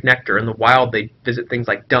don't drink nectar. In the wild they visit things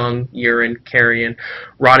like dung, urine, carrion,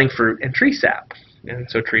 rotting fruit, and tree sap. And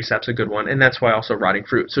so tree sap's a good one, and that's why also rotting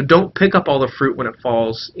fruit. So don't pick up all the fruit when it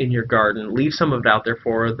falls in your garden. Leave some of it out there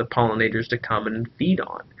for the pollinators to come and feed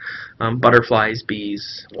on. Butterflies,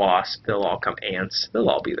 bees, wasps, they'll all come. Ants, they'll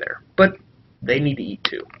all be there. But they need to eat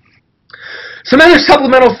too. Some other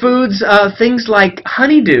supplemental foods, things like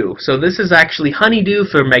honeydew. So this is actually honeydew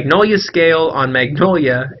for magnolia scale on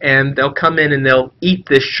magnolia, and they'll come in and they'll eat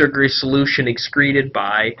this sugary solution excreted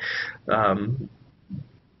by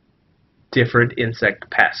different insect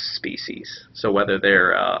pest species. So whether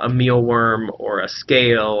they're a mealworm or a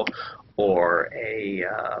scale or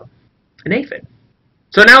an aphid.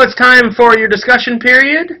 So now it's time for your discussion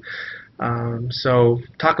period. So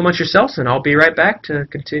talk amongst yourselves and I'll be right back to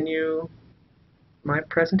continue my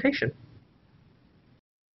presentation.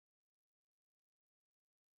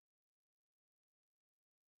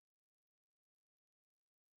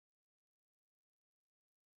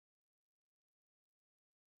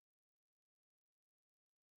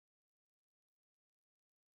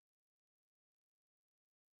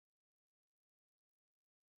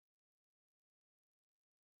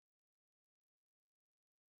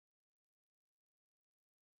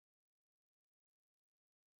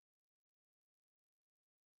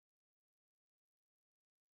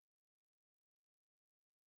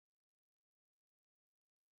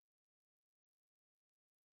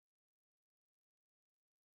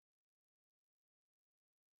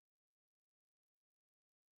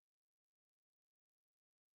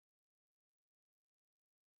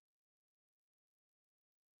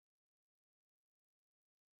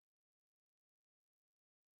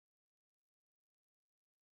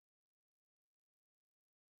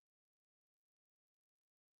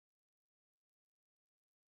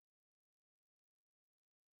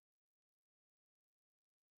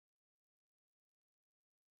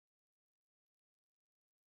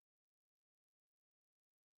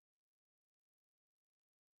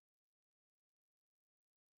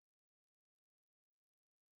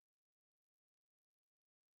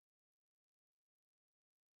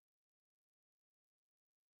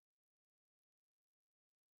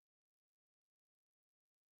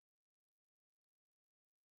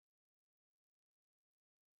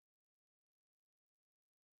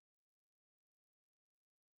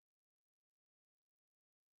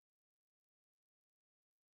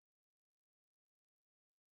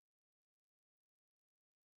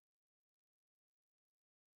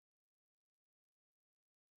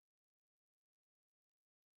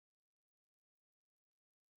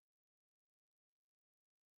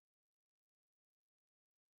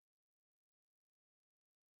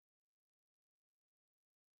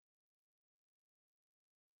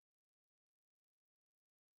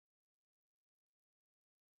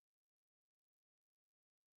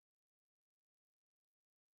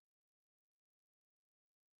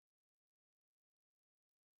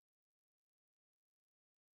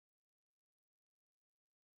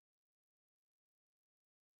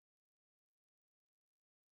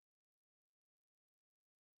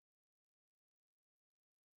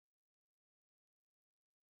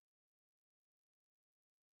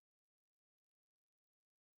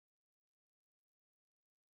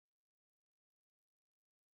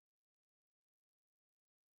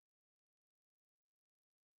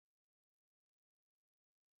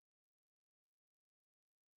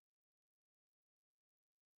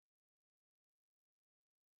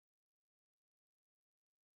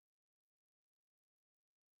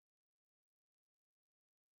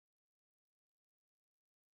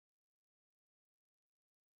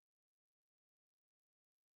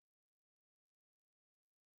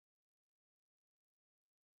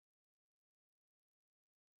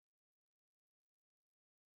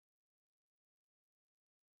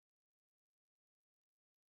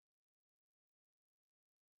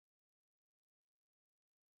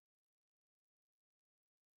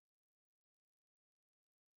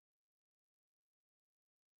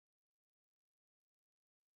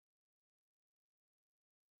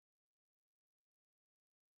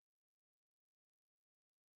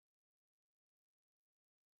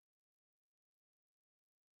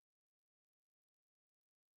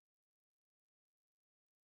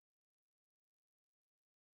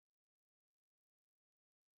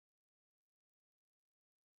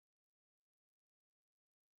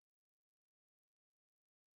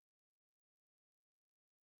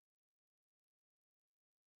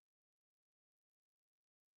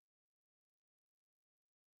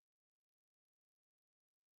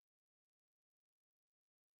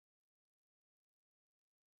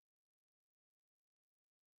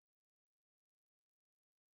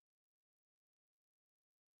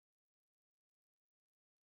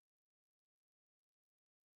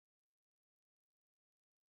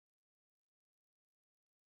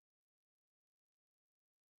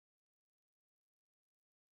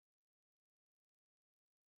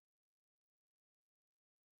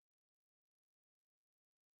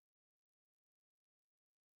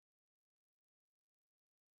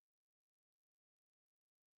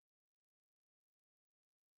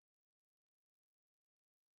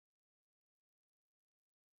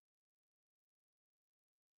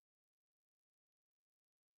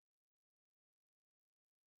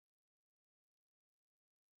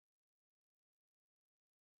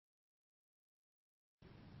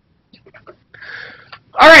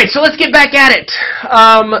 Alright, so let's get back at it.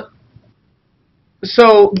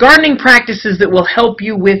 So gardening practices that will help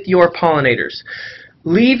you with your pollinators.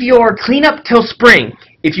 Leave your cleanup till spring.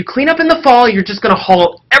 If you clean up in the fall, you're just going to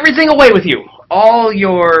haul everything away with you. All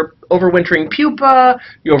your overwintering pupa,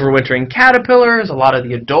 your overwintering caterpillars, a lot of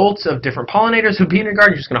the adults of different pollinators who be in your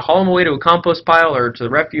garden, you're just going to haul them away to a compost pile or to the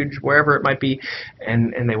refuge, wherever it might be,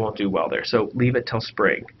 and they won't do well there. So leave it till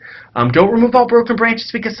spring. Don't remove all broken branches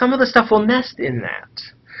because some of the stuff will nest in that.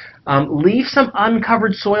 Leave some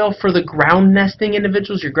uncovered soil for the ground nesting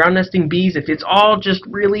individuals, your ground nesting bees. If it's all just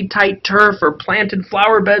really tight turf or planted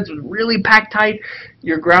flower beds really packed tight,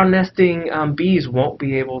 your ground nesting bees won't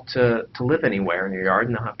be able to live anywhere in your yard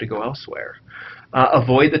and they'll have to go elsewhere.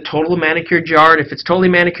 Avoid the totally manicured yard. If it's totally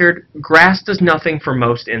manicured, grass does nothing for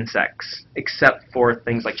most insects except for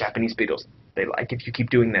things like Japanese beetles. They like if you keep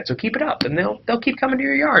doing that. So keep it up, and they'll keep coming to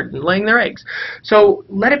your yard and laying their eggs. So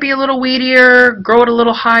let it be a little weedier, grow it a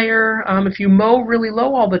little higher. If you mow really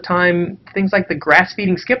low all the time, things like the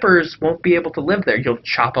grass-feeding skippers won't be able to live there. You'll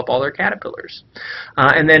chop up all their caterpillars.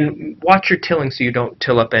 And then watch your tilling so you don't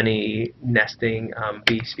till up any nesting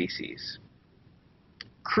bee species.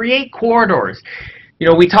 Create corridors. You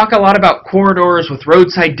know, we talk a lot about corridors with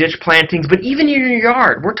roadside ditch plantings, but even in your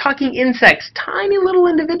yard, we're talking insects, tiny little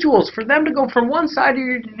individuals. For them to go from one side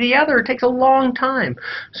to the other, it takes a long time.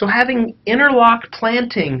 So having interlocked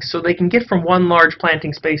plantings so they can get from one large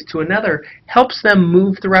planting space to another helps them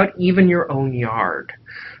move throughout even your own yard.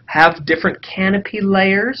 Have different canopy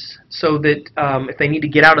layers so that if they need to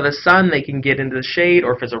get out of the sun, they can get into the shade,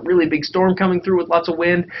 or if there's a really big storm coming through with lots of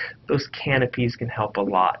wind, those canopies can help a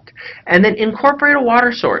lot. And then incorporate a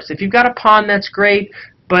water source. If you've got a pond, that's great,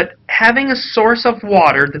 but having a source of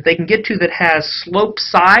water that they can get to that has sloped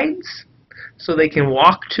sides so they can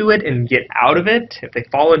walk to it and get out of it. If they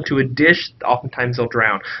fall into a dish, oftentimes they'll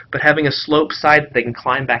drown. But having a sloped side that they can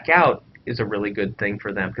climb back out is a really good thing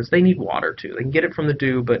for them because they need water too. They can get it from the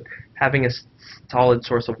dew, but having a solid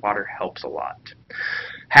source of water helps a lot.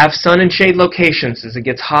 Have sun and shade locations. As it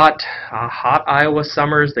gets hot, hot Iowa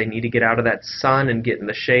summers, they need to get out of that sun and get in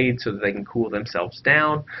the shade so that they can cool themselves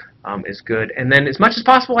down. Is good. And then as much as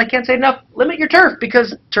possible, I can't say enough, limit your turf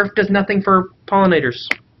because turf does nothing for pollinators,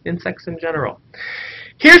 insects in general.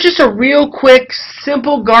 Here's just a real quick,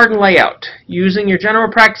 simple garden layout. Using your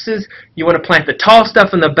general practices, you want to plant the tall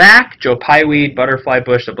stuff in the back, Joe Pyeweed, butterfly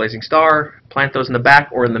bush, the blazing star. Plant those in the back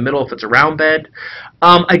or in the middle if it's a round bed.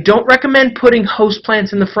 I don't recommend putting host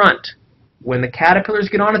plants in the front. When the caterpillars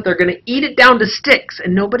get on it, they're going to eat it down to sticks,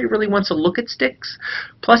 and nobody really wants to look at sticks.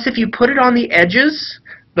 Plus, if you put it on the edges,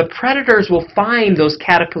 the predators will find those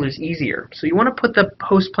caterpillars easier. So you want to put the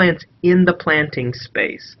host plants in the planting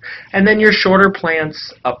space. And then your shorter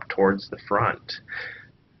plants up towards the front.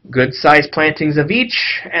 Good sized plantings of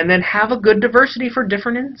each, and then have a good diversity for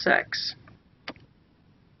different insects.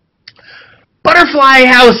 Butterfly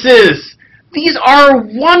houses! These are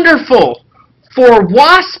wonderful for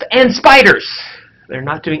wasps and spiders. They're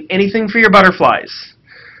not doing anything for your butterflies.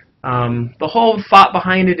 The whole thought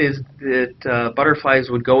behind it is that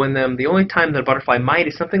butterflies would go in them. The only time that a butterfly might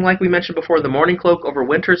is something like we mentioned before, the mourning cloak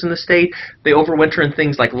overwinters in the state. They overwinter in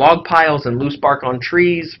things like log piles and loose bark on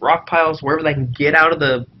trees, rock piles, wherever they can get out of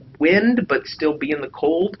the wind but still be in the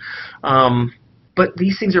cold. But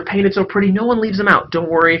these things are painted so pretty, no one leaves them out.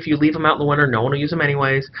 Don't worry if you leave them out in the winter, no one will use them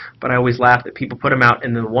anyways. But I always laugh that people put them out,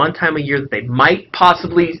 and then the one time a year that they might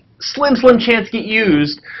possibly, slim chance get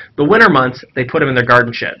used, the winter months, they put them in their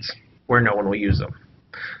garden sheds where no one will use them.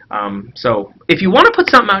 So if you want to put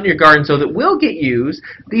something out in your garden so that will get used,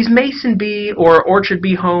 these mason bee or orchard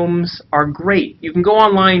bee homes are great. You can go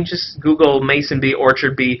online, just Google mason bee,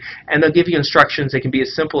 orchard bee, and they'll give you instructions. They can be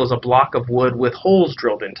as simple as a block of wood with holes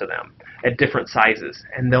drilled into them at different sizes,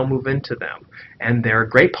 and they'll move into them. And they're a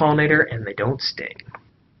great pollinator, and they don't sting.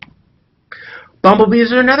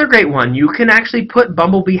 Bumblebees are another great one. You can actually put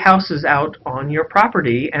bumblebee houses out on your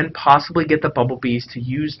property and possibly get the bumblebees to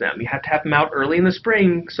use them. You have to have them out early in the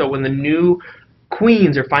spring, so when the new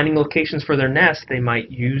queens are finding locations for their nests, they might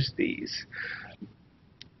use these.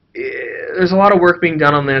 There's a lot of work being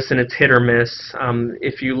done on this, and it's hit or miss.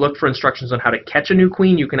 If you look for instructions on how to catch a new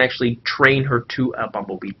queen, you can actually train her to a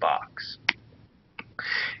bumblebee box.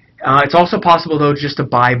 It's also possible, though, just to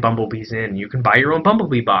buy bumblebees in. You can buy your own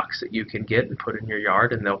bumblebee box that you can get and put in your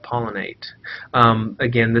yard, and they'll pollinate.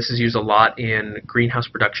 Again, this is used a lot in greenhouse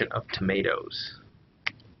production of tomatoes.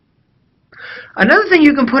 Another thing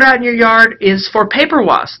you can put out in your yard is for paper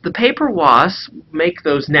wasps. The paper wasps make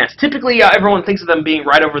those nests. Typically, everyone thinks of them being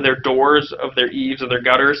right over their doors of their eaves or their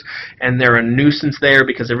gutters, and they're a nuisance there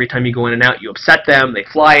because every time you go in and out, you upset them, they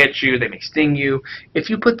fly at you, they may sting you. If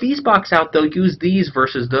you put these boxes out, they'll use these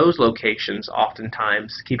versus those locations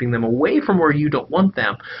oftentimes, keeping them away from where you don't want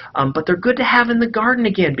them. But they're good to have in the garden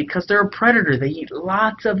again because they're a predator. They eat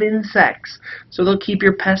lots of insects, so they'll keep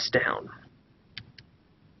your pests down.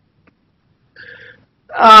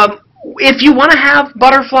 If you want to have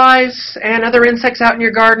butterflies and other insects out in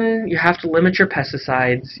your garden, you have to limit your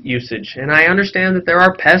pesticides usage. And I understand that there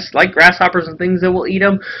are pests like grasshoppers and things that will eat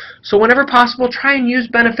them. So whenever possible, try and use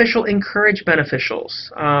beneficial, encourage beneficials.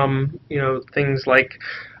 You know, things like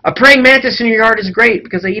a praying mantis in your yard is great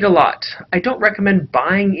because they eat a lot. I don't recommend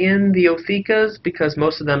buying in the othecas because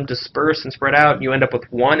most of them disperse and spread out, and you end up with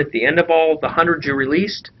one at the end of all the hundreds you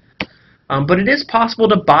released. But it is possible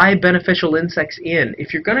to buy beneficial insects in.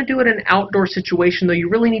 If you're going to do it in an outdoor situation, though, you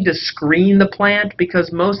really need to screen the plant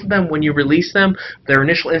because most of them, when you release them, their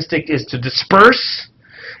initial instinct is to disperse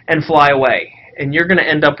and fly away. And you're going to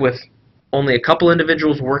end up with only a couple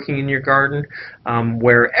individuals working in your garden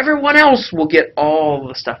where everyone else will get all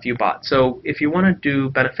the stuff you bought. So if you want to do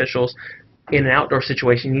beneficials in an outdoor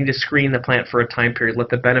situation, you need to screen the plant for a time period, let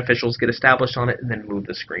the beneficials get established on it, and then move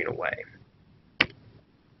the screen away.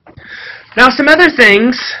 Now, some other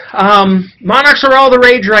things. Monarchs are all the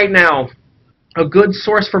rage right now. A good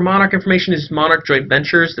source for monarch information is Monarch Joint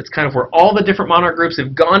Ventures. That's kind of where all the different monarch groups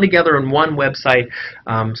have gone together in one website,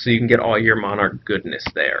 so you can get all your monarch goodness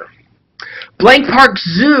there. Blank Park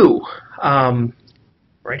Zoo,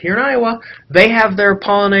 right here in Iowa, they have their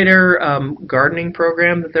pollinator gardening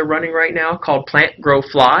program that they're running right now called Plant Grow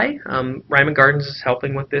Fly. Ryman Gardens is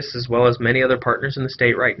helping with this as well as many other partners in the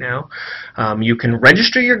state right now. You can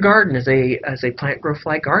register your garden as a Plant Grow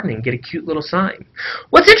Fly garden and get a cute little sign.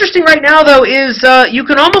 What's interesting right now, though, is you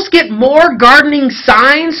can almost get more gardening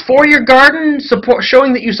signs for your garden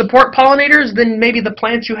showing that you support pollinators than maybe the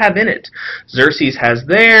plants you have in it. Xerces has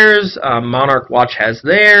theirs. Monarch Watch has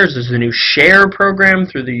theirs. There's a new share program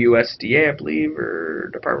through the USDA, I believe, or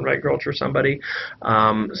Department of Agriculture or somebody.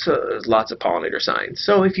 So there's lots of pollinator signs.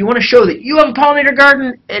 So if you want to show that you have a pollinator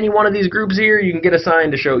garden, any one of these groups here, you can get a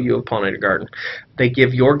sign to show you have a pollinator garden. They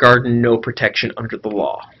give your garden no protection under the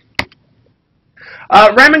law.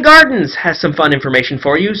 Ryman Gardens has some fun information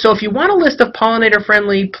for you. So if you want a list of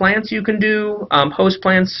pollinator-friendly plants you can do, host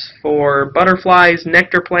plants for butterflies,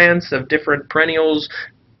 nectar plants of different perennials,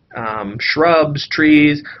 shrubs,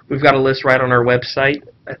 trees. We've got a list right on our website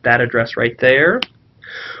at that address right there.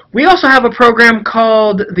 We also have a program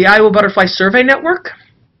called the Iowa Butterfly Survey Network,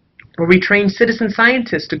 where we train citizen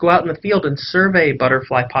scientists to go out in the field and survey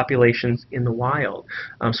butterfly populations in the wild.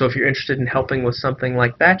 So if you're interested in helping with something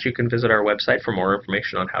like that, you can visit our website for more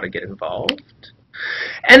information on how to get involved.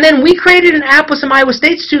 And then we created an app with some Iowa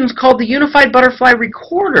State students called the Unified Butterfly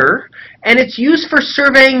Recorder, and it's used for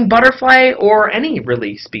surveying butterfly or any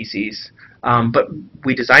really species, but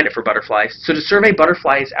we designed it for butterflies, so to survey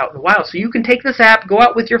butterflies out in the wild. So you can take this app, go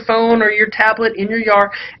out with your phone or your tablet in your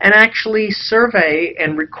yard, and actually survey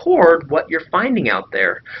and record what you're finding out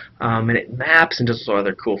there. And it maps and does all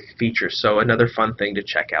other cool features, so another fun thing to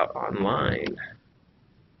check out online.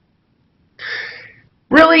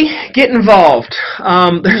 Really get involved.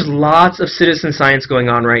 There's lots of citizen science going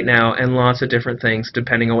on right now and lots of different things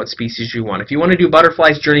depending on what species you want. If you want to do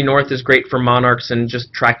butterflies, Journey North is great for monarchs and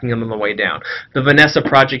just tracking them on the way down. The Vanessa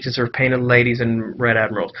Project is for painted ladies and red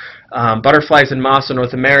admirals. Butterflies and moths in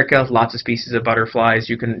North America, lots of species of butterflies.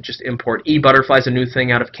 You can just import e-butterflies, a new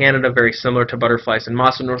thing out of Canada, very similar to butterflies and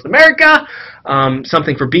moths in North America.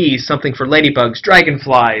 Something for bees, something for ladybugs,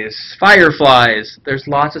 dragonflies, fireflies. There's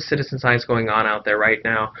lots of citizen science going on out there right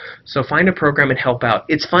now. So find a program and help out.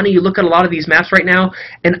 It's funny, you look at a lot of these maps right now,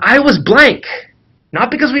 and Iowa's blank. Not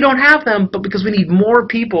because we don't have them, but because we need more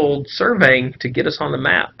people surveying to get us on the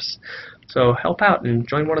maps. So help out and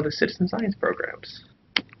join one of the citizen science programs.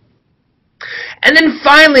 And then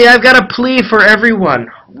finally, I've got a plea for everyone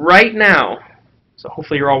right now. So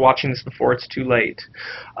hopefully you're all watching this before it's too late.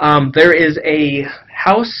 There is a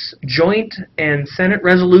House Joint and Senate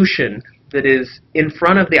resolution that is in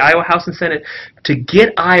front of the Iowa House and Senate to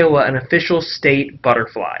get Iowa an official state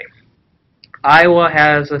butterfly. Iowa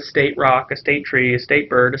has a state rock, a state tree, a state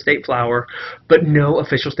bird, a state flower, but no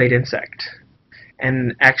official state insect.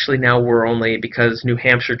 And actually now we're only, because New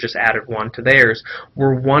Hampshire just added one to theirs,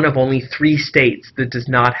 we're one of only 3 states that does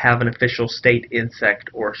not have an official state insect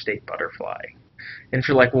or state butterfly. And if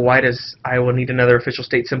you're like, well, why does Iowa need another official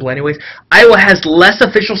state symbol anyways? Iowa has less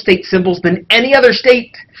official state symbols than any other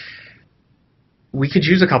state. We could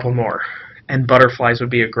use a couple more. and butterflies would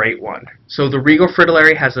be a great one. So the regal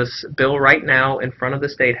fritillary has a bill right now in front of the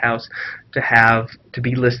State House to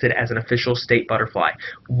be listed as an official state butterfly.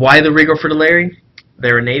 Why the regal fritillary?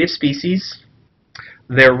 They're a native species.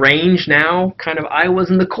 Their range now, kind of Iowa's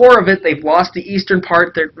in the core of it. They've lost the eastern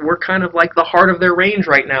part. We're kind of like the heart of their range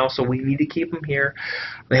right now, so we need to keep them here.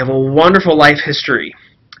 They have a wonderful life history.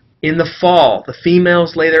 In the fall, the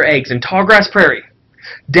females lay their eggs in tall grass prairie,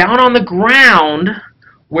 down on the ground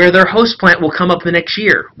where their host plant will come up the next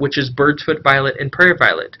year, which is bird's foot violet and prairie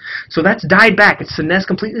violet. So that's died back. It's the nest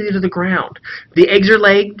completely to the ground. The eggs are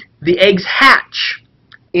laid. The eggs hatch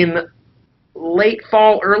in late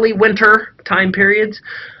fall, early winter time periods.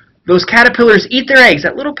 Those caterpillars eat their eggs.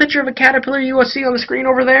 That little picture of a caterpillar you will see on the screen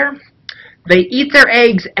over there, they eat their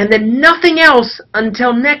eggs and then nothing else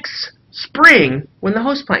until next spring when the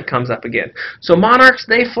host plant comes up again. So monarchs,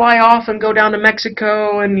 they fly off and go down to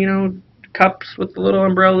Mexico and, you know, cups with the little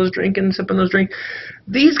umbrellas, drinking, sipping those drinks.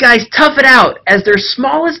 These guys tough it out as their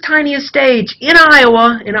smallest, tiniest stage in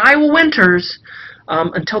Iowa winters,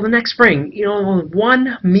 until the next spring. You know,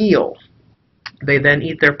 one meal. They then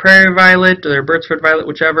eat their prairie violet or their bird's foot violet,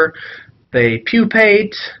 whichever. They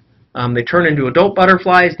pupate. They turn into adult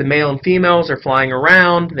butterflies. The male and females are flying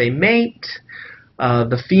around. They mate.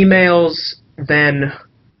 The females then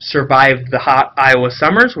survive the hot Iowa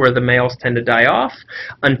summers where the males tend to die off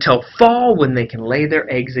until fall when they can lay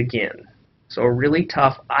their eggs again. So a really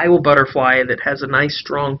tough Iowa butterfly that has a nice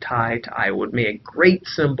strong tie to Iowa would be a great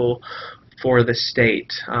symbol for the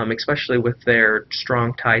state, especially with their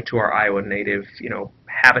strong tie to our Iowa native,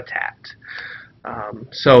 habitat.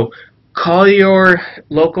 So call your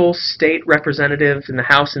local state representatives in the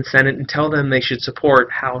House and Senate and tell them they should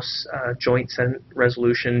support House Joint Senate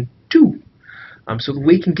Resolution 2 so that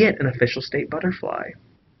we can get an official state butterfly.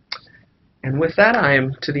 And with that, I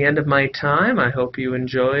am to the end of my time. I hope you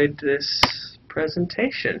enjoyed this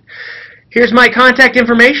presentation. Here's my contact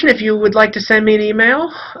information if you would like to send me an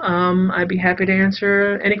email. I'd be happy to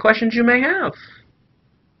answer any questions you may have.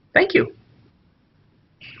 Thank you.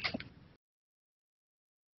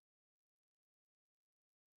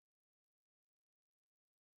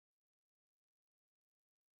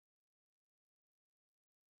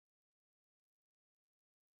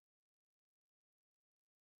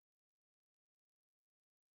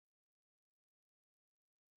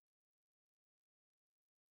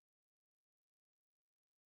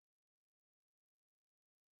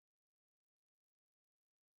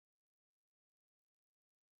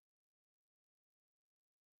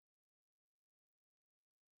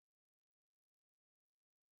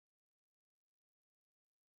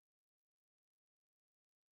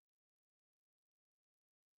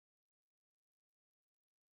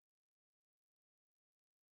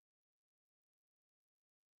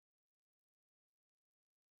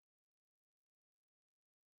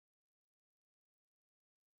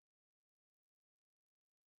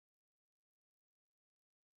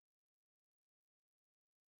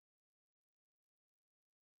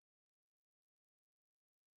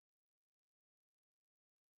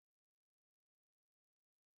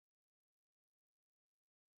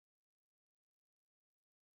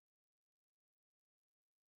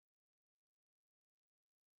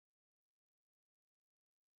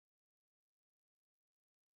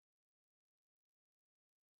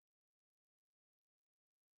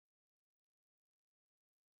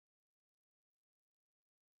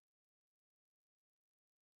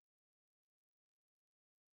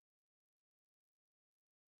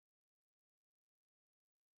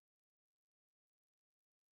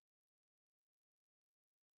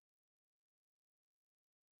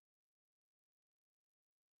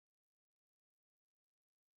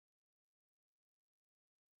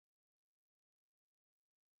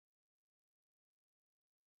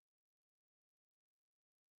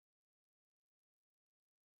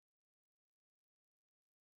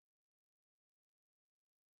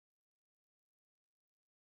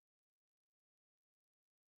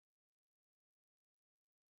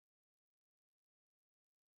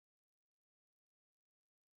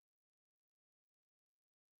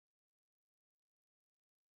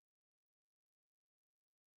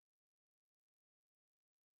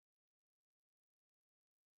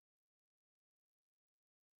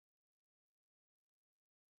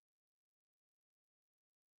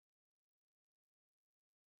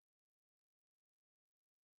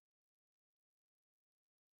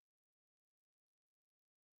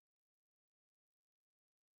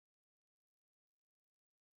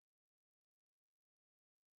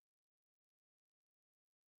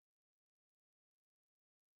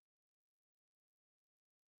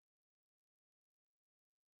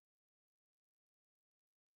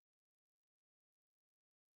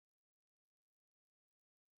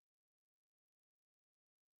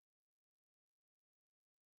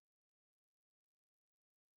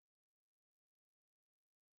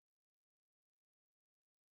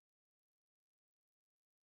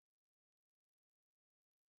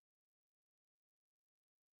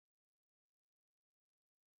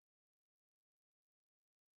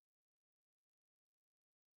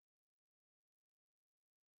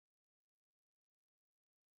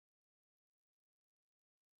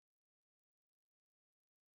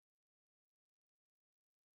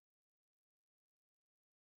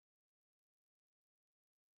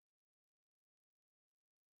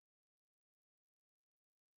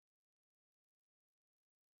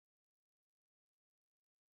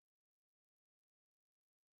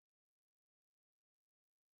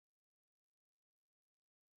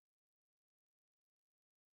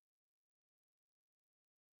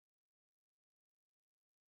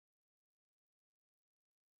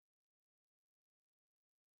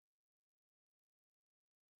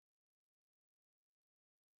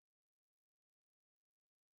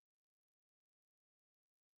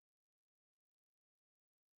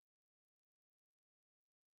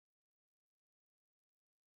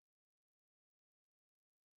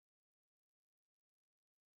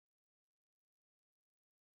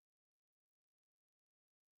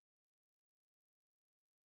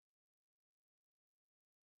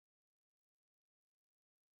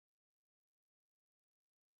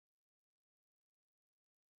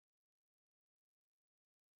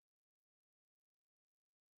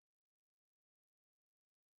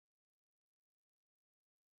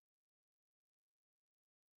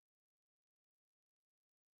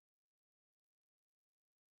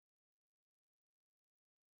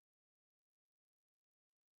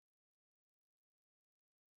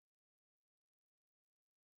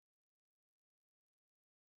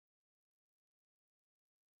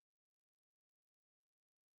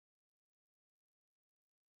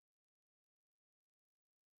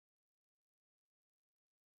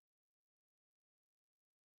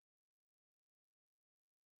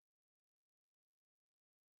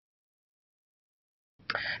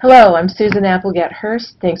 Hello, I'm Susan Appleget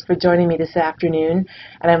Hurst. Thanks for joining me this afternoon.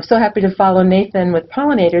 And I'm so happy to follow Nathan with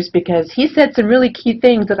Pollinators because he said some really key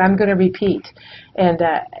things that I'm going to repeat. And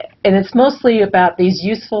it's mostly about these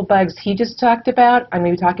useful bugs he just talked about. I'm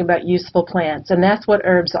going to be talking about useful plants, and that's what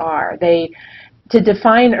herbs are. To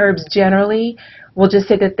define herbs generally, we'll just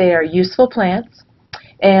say that they are useful plants.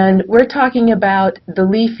 And we're talking about the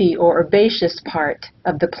leafy or herbaceous part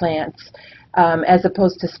of the plants, as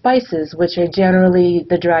opposed to spices, which are generally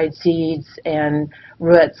the dried seeds and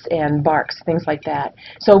roots and barks, things like that.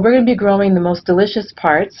 So we're going to be growing the most delicious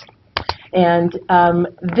parts. And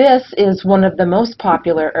this is one of the most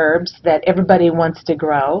popular herbs that everybody wants to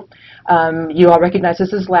grow. You all recognize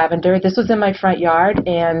this is lavender. This was in my front yard,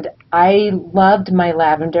 and I loved my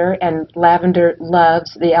lavender, and lavender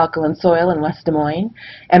loves the alkaline soil in West Des Moines,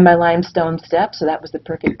 and my limestone steppe, so that was the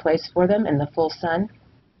perfect place for them in the full sun.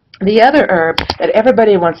 The other herb that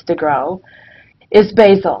everybody wants to grow is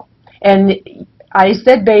basil. And I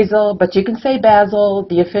said basil, but you can say basil.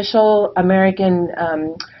 The official American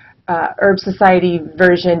Herb Society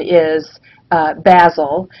version is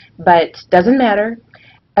basil, but doesn't matter.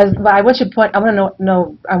 I want to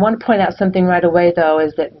point out something right away, though,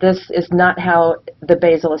 is that this is not how the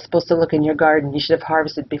basil is supposed to look in your garden. You should have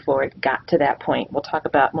harvested before it got to that point. We'll talk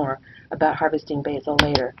more about harvesting basil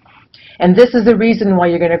later. And this is the reason why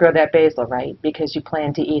you're going to grow that basil, right? Because you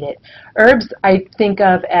plan to eat it. Herbs I think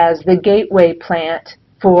of as the gateway plant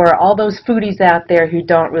for all those foodies out there who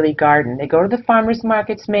don't really garden. They go to the farmers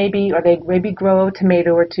markets maybe, or they maybe grow a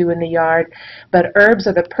tomato or two in the yard. But herbs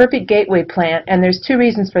are the perfect gateway plant, and there's two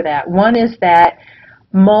reasons for that. One is that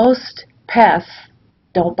most pests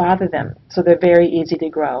don't bother them, so they're very easy to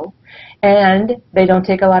grow. And they don't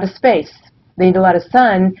take a lot of space. They need a lot of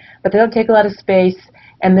sun, but they don't take a lot of space,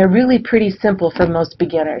 and they're really pretty simple for most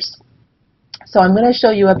beginners. So I'm going to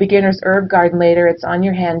show you a beginner's herb garden later. It's on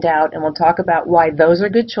your handout, and we'll talk about why those are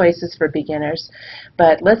good choices for beginners.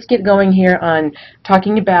 But let's get going here on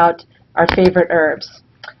talking about our favorite herbs.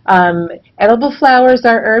 Edible flowers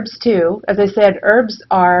are herbs too. As I said, herbs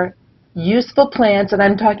are useful plants, and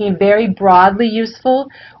I'm talking very broadly useful.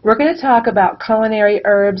 We're going to talk about culinary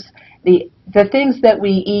herbs, the things that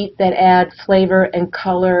we eat that add flavor and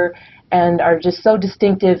color and are just so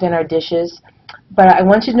distinctive in our dishes. But I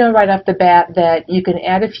want you to know right off the bat that you can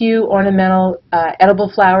add a few ornamental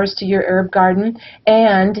edible flowers to your herb garden,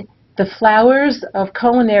 and the flowers of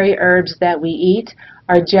culinary herbs that we eat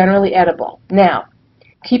are generally edible. Now,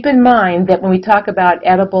 keep in mind that when we talk about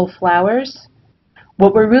edible flowers,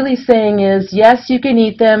 what we're really saying is, yes, you can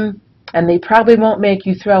eat them, and they probably won't make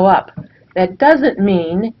you throw up. That doesn't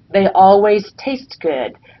mean they always taste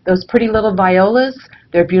good. Those pretty little violas,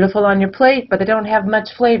 they're beautiful on your plate, but they don't have much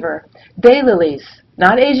flavor. Daylilies,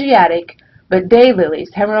 not Asiatic, but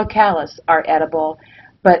daylilies, hemerocallis, are edible,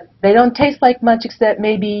 but they don't taste like much except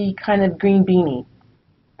maybe kind of green beanie.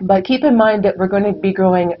 But keep in mind that we're going to be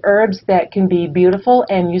growing herbs that can be beautiful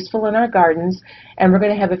and useful in our gardens, and we're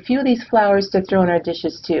going to have a few of these flowers to throw in our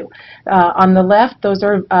dishes too. On the left, those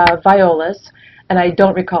are violas. And I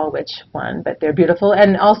don't recall which one, but they're beautiful.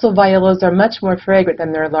 And also violas are much more fragrant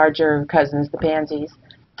than their larger cousins, the pansies.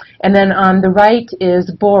 And then on the right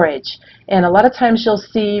is borage. And a lot of times you'll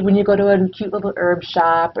see when you go to a cute little herb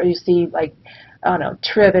shop, or you see like, I don't know,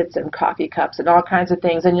 trivets and coffee cups and all kinds of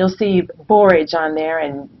things, and you'll see borage on there,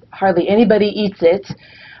 and hardly anybody eats it.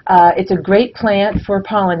 It's a great plant for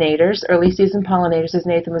pollinators, early season pollinators, as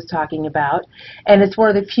Nathan was talking about. And it's one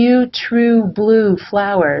of the few true blue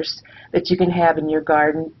flowers that you can have in your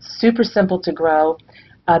garden. Super simple to grow.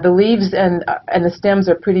 The leaves and the stems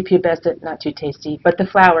are pretty pubescent, not too tasty, but the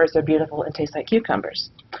flowers are beautiful and taste like cucumbers.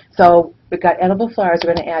 So we've got edible flowers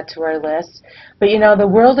we're going to add to our list. But you know, the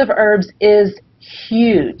world of herbs is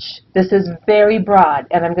huge. This is very broad,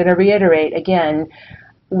 and I'm going to reiterate again,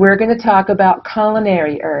 we're going to talk about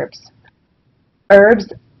culinary herbs.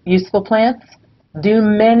 Herbs, useful plants, do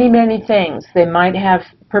many, many things. They might have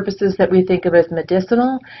purposes that we think of as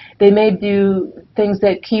medicinal. They may do things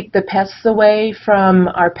that keep the pests away from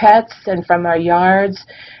our pets and from our yards.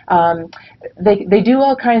 They do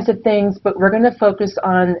all kinds of things, but we're going to focus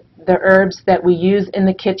on the herbs that we use in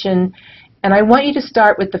the kitchen. And I want you to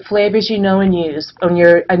start with the flavors you know and use. When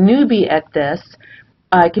you're a newbie at this,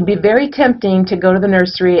 it can be very tempting to go to the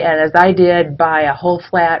nursery and, as I did, buy a whole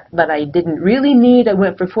flat that I didn't really need. I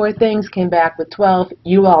went for 4 things, came back with 12.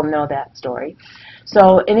 You all know that story.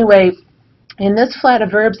 So anyway, in this flat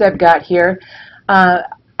of herbs I've got here,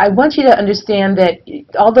 I want you to understand that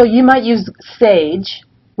although you might use sage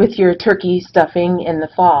with your turkey stuffing in the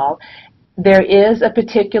fall, there is a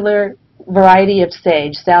particular variety of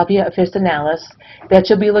sage, Salvia officinalis, that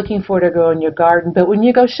you'll be looking for to grow in your garden. But when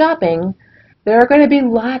you go shopping, there are going to be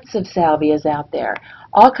lots of salvias out there.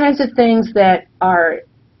 All kinds of things that are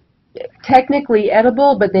technically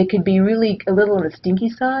edible, but they could be really a little on the stinky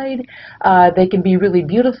side. They can be really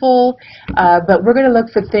beautiful, but we're going to look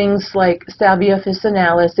for things like Salvia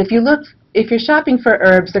officinalis. If you're shopping for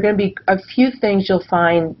herbs, there are going to be a few things you'll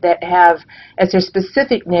find that have as their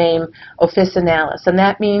specific name officinalis, and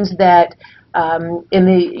that means that in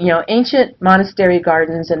the ancient monastery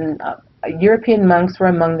gardens, and European monks were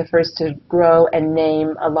among the first to grow and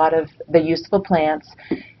name a lot of the useful plants,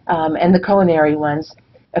 and the culinary ones.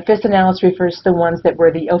 Officinalis refers to the ones that were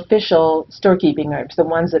the official storekeeping herbs, the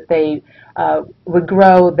ones that they would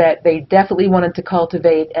grow that they definitely wanted to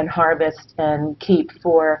cultivate and harvest and keep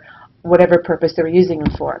for whatever purpose they were using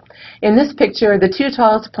them for. In this picture, the two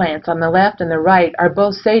tallest plants on the left and the right are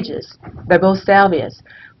both sages. They're both salvias,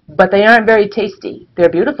 but they aren't very tasty. They're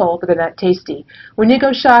beautiful, but they're not tasty. When you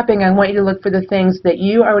go shopping, I want you to look for the things that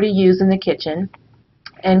you already use in the kitchen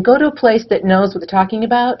and go to a place that knows what they're talking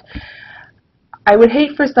about. I would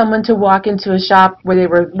hate for someone to walk into a shop where they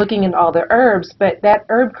were looking at all the herbs, but that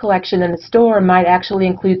herb collection in the store might actually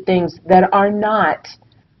include things that are not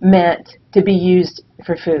meant to be used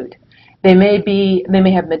for food. They may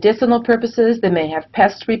have medicinal purposes, they may have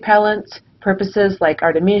pest repellent purposes like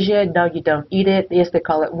artemisia. No, you don't eat it. Yes, they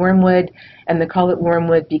call it wormwood, and they call it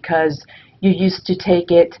wormwood because you used to take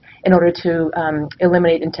it in order to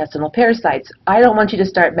eliminate intestinal parasites. I don't want you to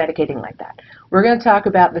start medicating like that. We're going to talk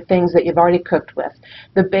about the things that you've already cooked with.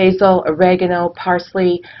 The basil, oregano,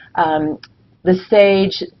 parsley, the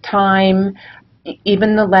sage, thyme,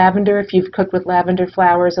 even the lavender, if you've cooked with lavender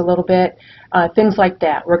flowers a little bit, things like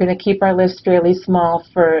that. We're going to keep our list fairly small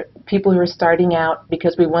for people who are starting out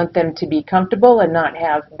because we want them to be comfortable and not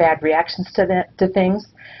have bad reactions to things.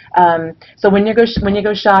 So when you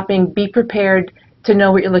go shopping, be prepared to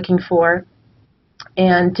know what you're looking for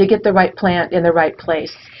and to get the right plant in the right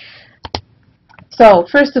place. So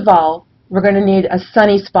first of all, we're going to need a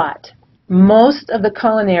sunny spot. Most of the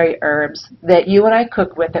culinary herbs that you and I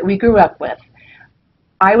cook with, that we grew up with,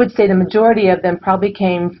 I would say the majority of them probably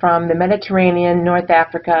came from the Mediterranean, North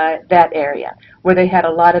Africa, that area, where they had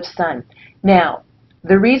a lot of sun. Now,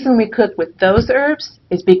 the reason we cook with those herbs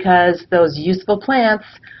is because those useful plants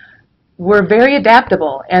were very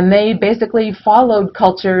adaptable, and they basically followed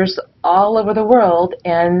cultures all over the world,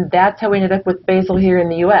 and that's how we ended up with basil here in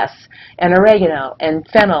the U.S., and oregano, and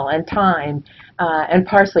fennel, and thyme, and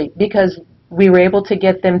parsley, because we were able to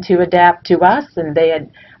get them to adapt to us, and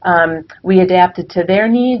we adapted to their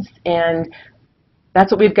needs, and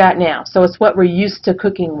that's what we've got now. So it's what we're used to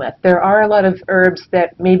cooking with. There are a lot of herbs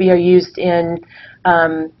that maybe are used in,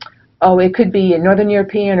 it could be in Northern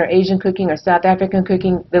European or Asian cooking or South African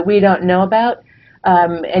cooking that we don't know about,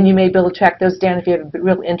 and you may be able to track those down if you have a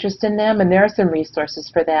real interest in them, and there are some resources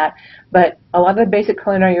for that. But a lot of the basic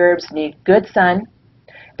culinary herbs need good sun.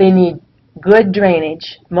 They need good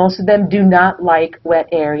drainage. Most of them do not like wet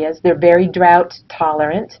areas. They're very drought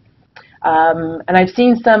tolerant. And I've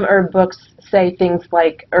seen some herb books say things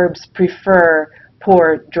like herbs prefer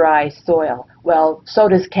poor, dry soil. Well, so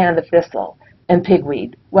does Canada thistle and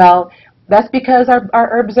pigweed. Well, that's because our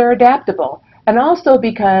herbs are adaptable. And also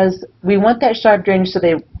because we want that sharp drainage so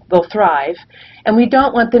they'll thrive. And we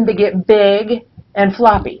don't want them to get big and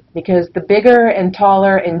floppy, because the bigger and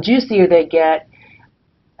taller and juicier they get,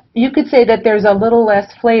 you could say that there's a little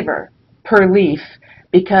less flavor per leaf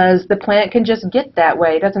because the plant can just get that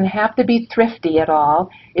way. It doesn't have to be thrifty at all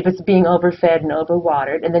if it's being overfed and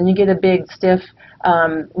overwatered. And then you get a big stiff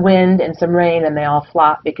wind and some rain, and they all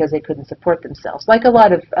flop because they couldn't support themselves. Like a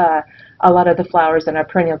lot of the flowers in our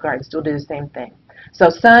perennial gardens will do the same thing. So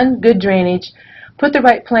sun, good drainage. Put the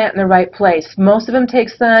right plant in the right place. Most of them take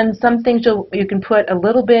sun. Some things you can put a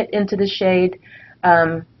little bit into the shade.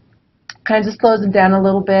 Kind of slows them down a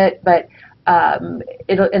little bit, but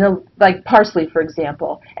it'll like parsley, for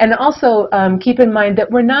example. And also keep in mind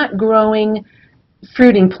that we're not growing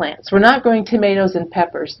fruiting plants. We're not growing tomatoes and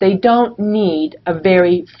peppers. They don't need a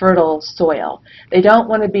very fertile soil. They don't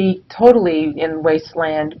want to be totally in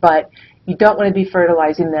wasteland, but you don't want to be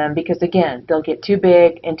fertilizing them because, again, they'll get too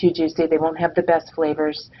big and too juicy. They won't have the best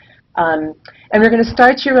flavors. And we're going to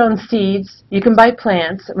start your own seeds. You can buy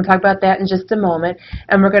plants. We'll talk about that in just a moment.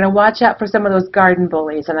 And we're going to watch out for some of those garden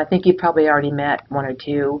bullies. And I think you've probably already met one or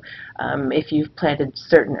two if you've planted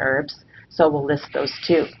certain herbs. So we'll list those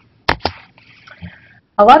too.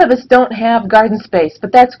 A lot of us don't have garden space,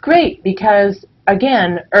 but that's great because,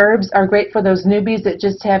 again, herbs are great for those newbies that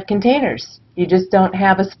just have containers. You just don't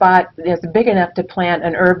have a spot that's big enough to plant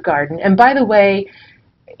an herb garden. And by the way,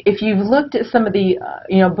 if you've looked at some of the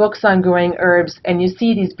books on growing herbs and you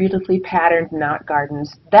see these beautifully patterned knot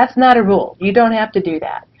gardens, that's not a rule. You don't have to do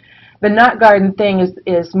that. The knot garden thing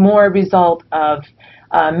is more a result of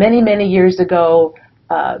many years ago,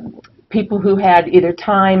 people who had either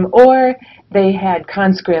time or they had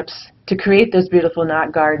conscripts to create those beautiful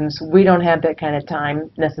knot gardens. We don't have that kind of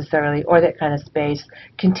time necessarily or that kind of space.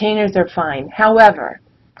 Containers are fine. However,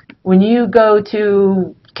 when you go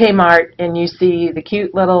to Kmart and you see the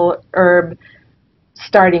cute little herb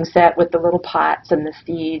starting set with the little pots and the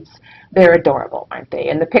seeds, they're adorable, aren't they?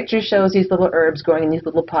 And the picture shows these little herbs growing in these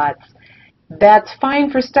little pots. That's fine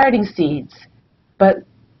for starting seeds, but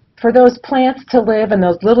for those plants to live in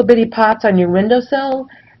those little bitty pots on your windowsill,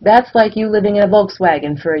 that's like you living in a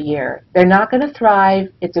Volkswagen for a year. They're not going to thrive.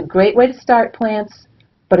 It's a great way to start plants,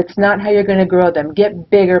 but it's not how you're going to grow them. Get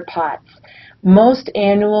bigger pots. Most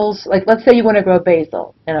annuals, like let's say you want to grow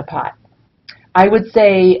basil in a pot. I would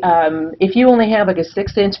say if you only have like a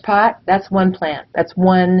 6-inch pot, that's one plant. That's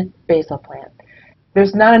one basil plant.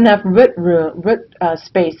 There's not enough root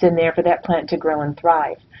space in there for that plant to grow and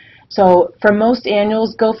thrive. So for most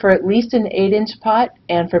annuals, go for at least an 8-inch pot,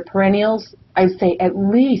 and for perennials, I'd say at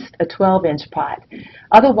least a 12-inch pot.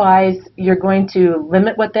 Otherwise, you're going to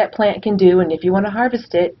limit what that plant can do, and if you want to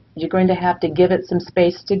harvest it, you're going to have to give it some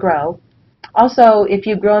space to grow. Also, if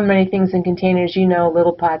you've grown many things in containers, you know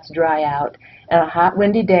little pots dry out. And a hot,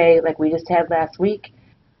 windy day, like we just had last week,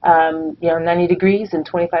 90 degrees and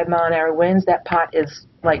 25-mile-an-hour winds, that pot is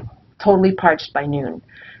like totally parched by noon.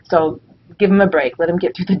 So give them a break. Let them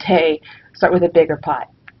get through the day. Start with a bigger pot.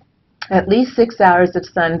 At least 6 hours of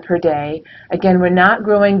sun per day. Again, we're not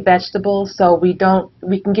growing vegetables, so we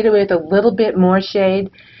can get away with a little bit more shade.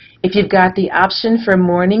 If you've got the option for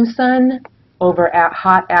morning sun over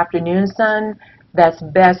hot afternoon sun, that's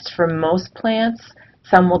best for most plants.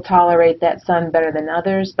 Some will tolerate that sun better than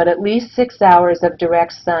others, but at least 6 hours of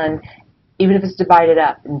direct sun, even if it's divided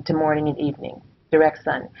up into morning and evening, direct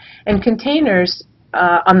sun. And containers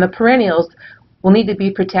on the perennials will need to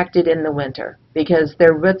be protected in the winter because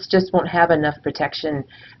their roots just won't have enough protection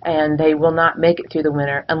and they will not make it through the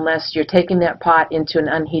winter unless you're taking that pot into an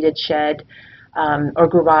unheated shed or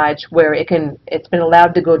garage where it's been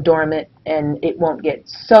allowed to go dormant and it won't get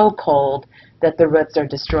so cold that the roots are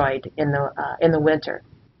destroyed in the winter.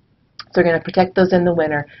 So you're going to protect those in the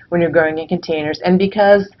winter when you're growing in containers. And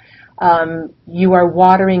because you are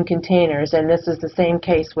watering containers, and this is the same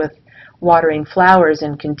case with watering flowers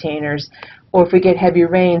in containers, or if we get heavy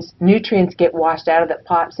rains, nutrients get washed out of that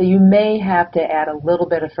pot, so you may have to add a little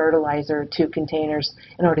bit of fertilizer to containers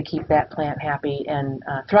in order to keep that plant happy and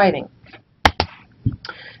thriving.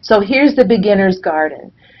 So here's the beginner's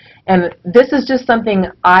garden. And this is just something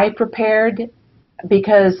I prepared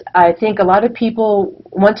because I think a lot of people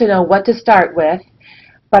want to know what to start with.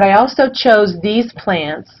 But I also chose these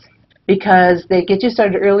plants because they get you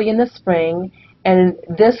started early in the spring, and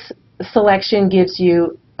this selection gives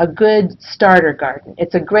you a good starter garden.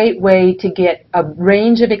 It's a great way to get a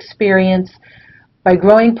range of experience by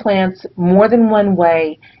growing plants more than one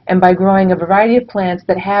way and by growing a variety of plants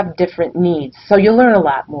that have different needs. So you'll learn a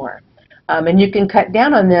lot more. And you can cut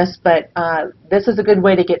down on this, but this is a good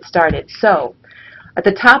way to get started. So at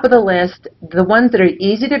the top of the list, the ones that are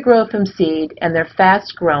easy to grow from seed and they're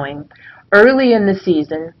fast growing early in the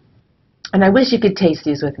season. And I wish you could taste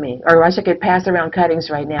these with me, or I wish I could pass around cuttings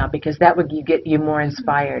right now because that would get you more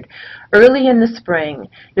inspired. Early in the spring,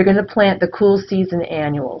 you're going to plant the cool season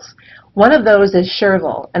annuals. One of those is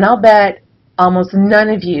chervil, and I'll bet almost none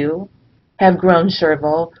of you have grown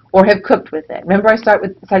chervil or have cooked with it. Remember I start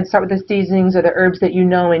with the seasonings or the herbs that you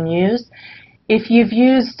know and use. If you've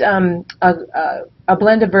used a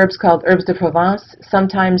blend of herbs called herbs de Provence,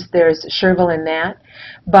 sometimes there's chervil in that.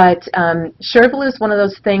 But chervil is one of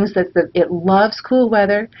those things that it loves cool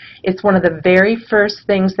weather. It's one of the very first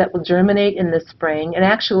things that will germinate in the spring, and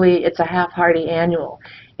actually it's a half-hardy annual.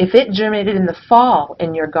 If it germinated in the fall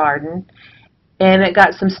in your garden and it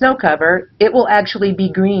got some snow cover, it will actually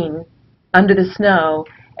be green under the snow,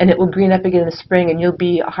 and it will green up again in the spring, and you'll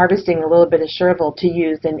be harvesting a little bit of chervil to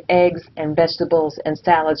use in eggs and vegetables and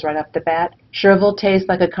salads right off the bat. Chervil tastes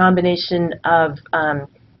like a combination of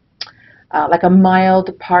like a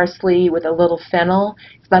mild parsley with a little fennel.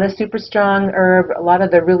 It's not a super strong herb. A lot of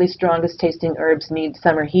the really strongest tasting herbs need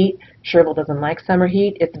summer heat. Chervil doesn't like summer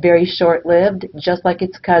heat. It's very short-lived, just like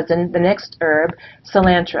its cousin, the next herb,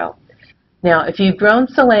 cilantro. Now, if you've grown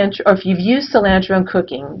cilantro, or if you've used cilantro in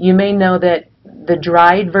cooking, you may know that the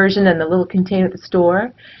dried version in the little container at the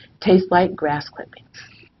store tastes like grass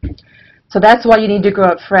clippings. So that's why you need to grow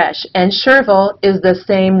it fresh. And chervil is the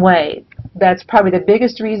same way. That's probably the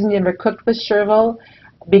biggest reason you ever cooked with chervil.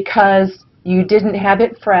 because you didn't have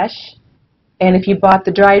it fresh, and if you bought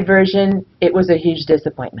the dried version, it was a huge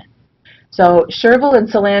disappointment. So chervil and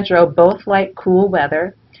cilantro both like cool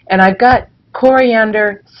weather, and I've got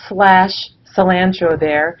coriander slash cilantro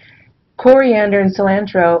there. Coriander and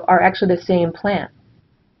cilantro are actually the same plant.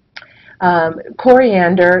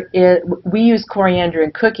 We use coriander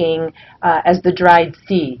in cooking as the dried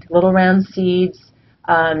seed, little round seeds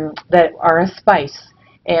that are a spice.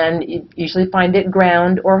 And you usually find it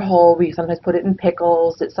ground or whole. We sometimes put it in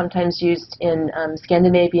pickles. It's sometimes used in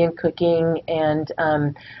Scandinavian cooking and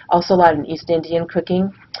also a lot in East Indian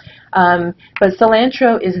cooking. But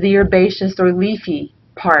cilantro is the herbaceous or leafy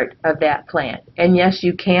part of that plant. And yes,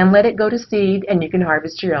 you can let it go to seed and you can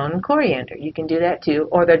harvest your own coriander. You can do that too.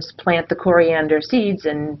 Or they'll just plant the coriander seeds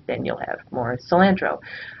and then you'll have more cilantro.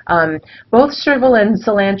 Both chervil and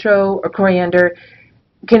cilantro or coriander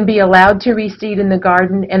can be allowed to reseed in the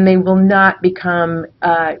garden and they will not become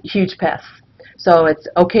huge pests. So it's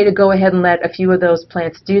okay to go ahead and let a few of those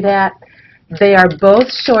plants do that. They are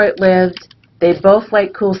both short-lived. They both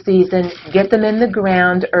like cool season. Get them in the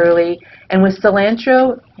ground early. And with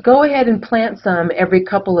cilantro, go ahead and plant some every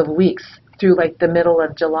couple of weeks through like the middle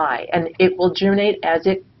of July. And it will germinate as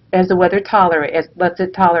the weather lets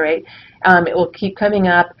it tolerate. It will keep coming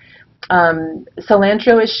up.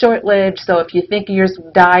 Cilantro is short-lived, so if you think yours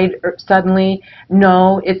died suddenly,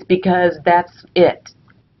 no, it's because that's it.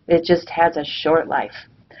 It just has a short life.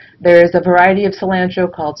 There's a variety of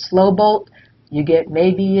cilantro called slow bolt. You get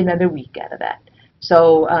maybe another week out of that.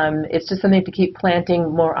 So it's just something to keep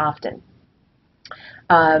planting more often.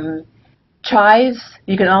 Chives,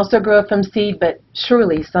 you can also grow from seed, but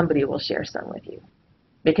surely somebody will share some with you,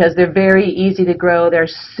 because they're very easy to grow. They're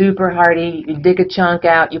super hardy. You dig a chunk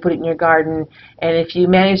out, you put it in your garden, and if you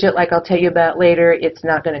manage it like I'll tell you about later, it's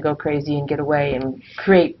not going to go crazy and get away and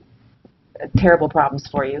create terrible problems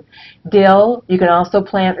for you. Dill, you can also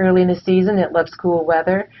plant early in the season. It loves cool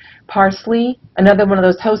weather. Parsley, another one of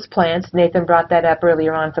those host plants. Nathan brought that up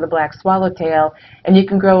earlier on for the black swallowtail. And you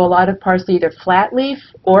can grow a lot of parsley, either flat leaf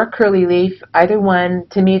or curly leaf. Either one.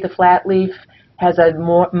 To me, the flat leaf has a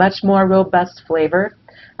much more robust flavor.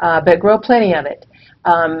 But grow plenty of it.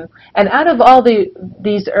 And out of all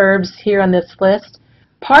these herbs here on this list,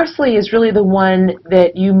 parsley is really the one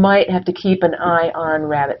that you might have to keep an eye on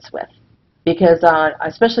rabbits with, because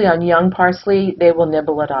especially on young parsley, they will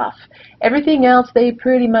nibble it off. Everything else they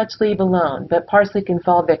pretty much leave alone, but parsley can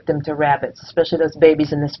fall victim to rabbits, especially those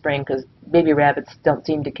babies in the spring, because baby rabbits don't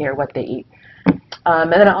seem to care what they eat.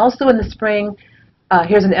 And then also in the spring,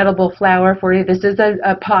 here's an edible flower for you. This is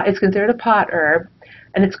a pot. It's considered a pot herb.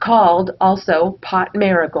 And it's called also pot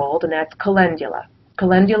marigold, and that's calendula.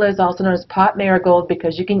 Calendula is also known as pot marigold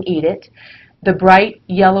because you can eat it. The bright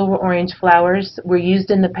yellow or orange flowers were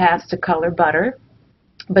used in the past to color butter,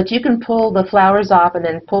 but you can pull the flowers off and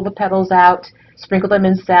then pull the petals out, sprinkle them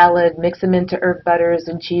in salad, mix them into herb butters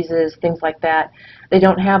and cheeses, things like that. They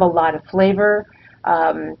don't have a lot of flavor.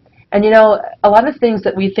 And you know, a lot of things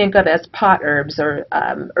that we think of as pot herbs or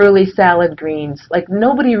early salad greens, like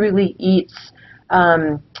nobody really eats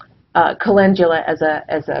calendula as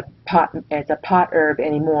a pot herb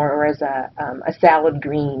anymore, or as a salad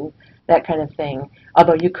green, that kind of thing.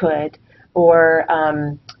 Although you could, or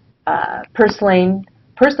purslane.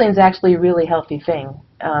 Purslane is actually a really healthy thing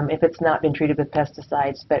if it's not been treated with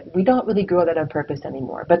pesticides, but we don't really grow that on purpose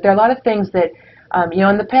anymore. But there are a lot of things that you know,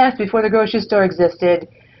 in the past, before the grocery store existed,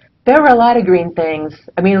 there were a lot of green things.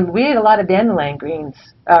 I mean, we ate a lot of dandelion greens,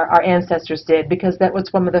 our ancestors did, because that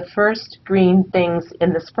was one of the first green things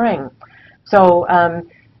in the spring. So,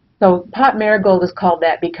 so pot marigold is called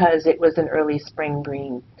that because it was an early spring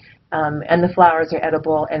green. And the flowers are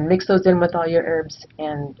edible, and mix those in with all your herbs,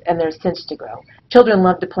 and they're cinched to grow. Children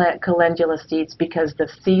love to plant calendula seeds because the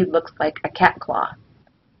seed looks like a cat claw.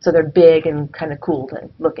 So they're big and kind of cool to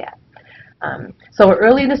look at. So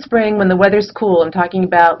early in the spring, when the weather's cool, I'm talking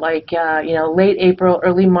about like you know, late April,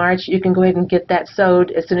 early March, you can go ahead and get that sowed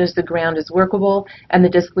as soon as the ground is workable, and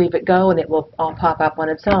then just leave it go, and it will all pop up on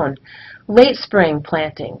its own. Late spring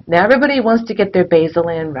planting. Now everybody wants to get their basil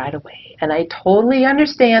in right away, and I totally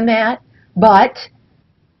understand that, but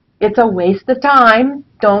it's a waste of time.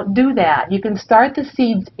 Don't do that. You can start the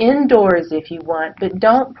seeds indoors if you want, but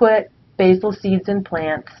don't put basil seeds and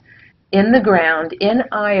plants in the ground in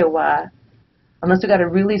Iowa unless you've got a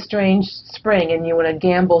really strange spring and you want to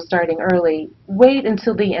gamble starting early. Wait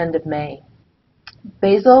until the end of May.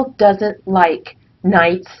 Basil doesn't like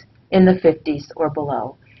nights in the 50s or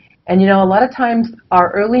below. And you know, a lot of times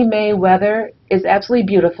our early May weather is absolutely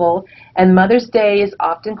beautiful, and Mother's Day is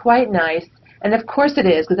often quite nice, And of course it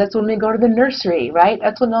is, because that's when we go to the nursery, right?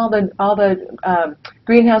 That's when all the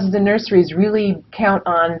greenhouses and nurseries really count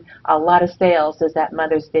on a lot of sales, is that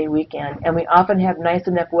Mother's Day weekend. And we often have nice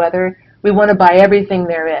enough weather, we want to buy everything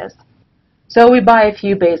there is. So we buy a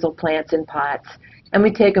few basil plants in pots, and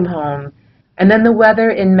we take them home. And then the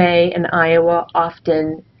weather in May in Iowa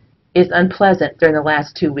often is unpleasant during the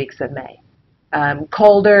last 2 weeks of May.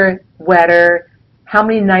 Colder, wetter. How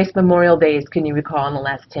many nice Memorial Days can you recall in the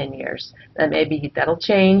last 10 years? Maybe that'll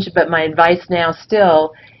change, but my advice now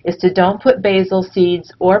still is to don't put basil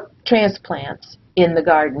seeds or transplants in the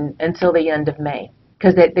garden until the end of May,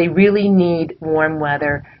 because they really need warm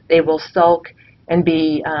weather. They will sulk and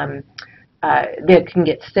be, they can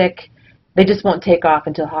get sick. They just won't take off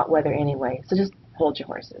until hot weather anyway, so just hold your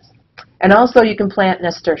horses. And also you can plant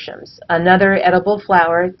nasturtiums, another edible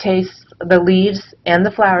flower. Tastes, the leaves and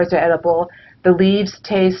the flowers are edible. The leaves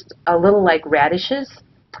taste a little like radishes.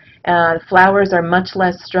 Flowers are much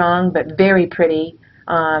less strong, but very pretty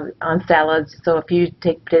on salads. So if you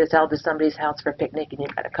take potato salad to somebody's house for a picnic and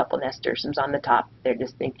you've got a couple nasturtiums on the top, they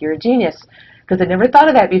just think you're a genius, because I never thought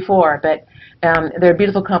of that before, but they're a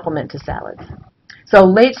beautiful complement to salads. So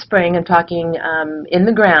late spring, I'm talking in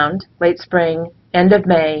the ground, late spring, end of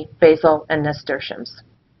May, basil and nasturtiums.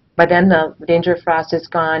 By then the danger of frost is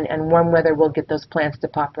gone, and warm weather will get those plants to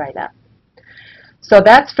pop right up. So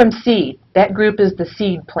that's from seed. That group is the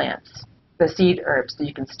seed plants, the seed herbs that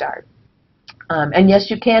you can start. And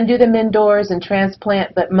yes, you can do them indoors and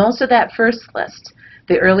transplant, but most of that first list,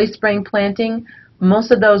 the early spring planting,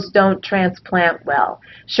 most of those don't transplant well.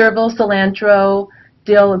 Chervil, cilantro,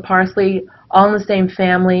 dill, and parsley, all in the same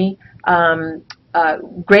family.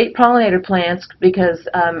 Great pollinator plants because,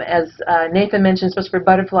 as Nathan mentioned, especially for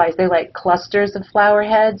butterflies, they like clusters of flower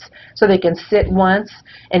heads, so they can sit once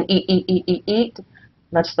and eat.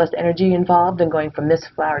 Much less energy involved than going from this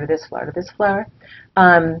flower to this flower to this flower.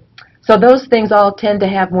 So those things all tend to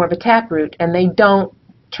have more of a taproot, and they don't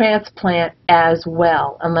transplant as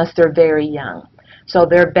well unless they're very young. So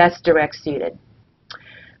they're best direct seeded.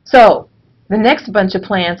 So the next bunch of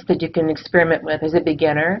plants that you can experiment with as a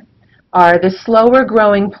beginner are the slower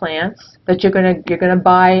growing plants that you're gonna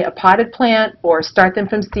buy a potted plant or start them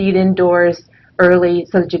from seed indoors early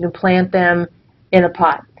so that you can plant them in a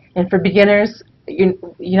pot. And for beginners, you're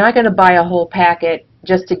not going to buy a whole packet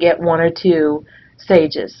just to get 1 or 2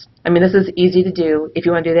 sages. I mean, this is easy to do. If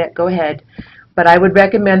you want to do that, go ahead. But I would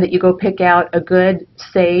recommend that you go pick out a good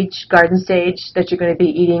sage, garden sage, that you're going to be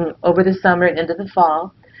eating over the summer and into the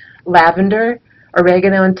fall. Lavender,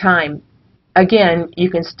 oregano, and thyme. Again, you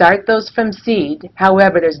can start those from seed.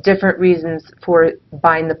 However, there's different reasons for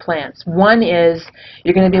buying the plants. One is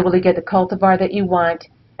you're going to be able to get the cultivar that you want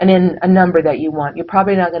and in a number that you want. You're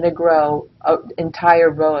probably not going to grow an entire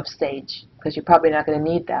row of sage because you're probably not going to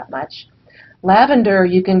need that much. Lavender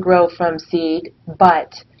you can grow from seed,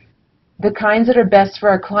 but the kinds that are best for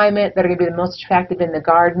our climate, that are going to be the most attractive in the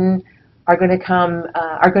garden, are going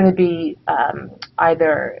to be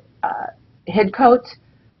either Hidcote,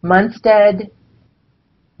 Munstead,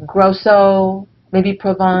 Grosso, maybe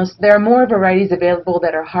Provence. There are more varieties available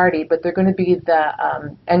that are hardy, but they're going to be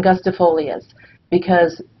the angustifolias,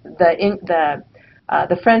 because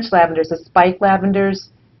the French lavenders, the spike lavenders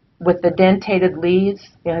with the dentated leaves,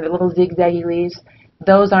 the little zigzaggy leaves,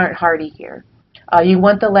 those aren't hardy here. You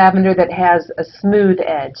want the lavender that has a smooth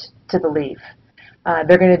edge to the leaf.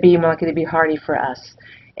 They're going to be more likely to be hardy for us.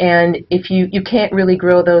 And if you can't really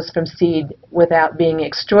grow those from seed without being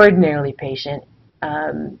extraordinarily patient.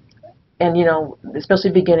 And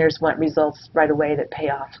especially beginners want results right away that pay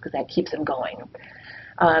off, because that keeps them going.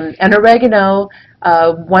 And oregano,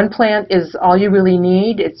 one plant is all you really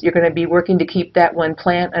need. You're going to be working to keep that one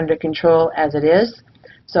plant under control as it is.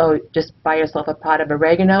 So just buy yourself a pot of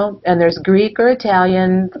oregano. And there's Greek or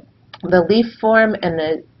Italian. The leaf form and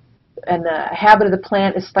the habit of the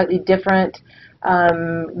plant is slightly different.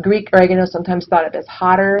 Greek oregano is sometimes thought of as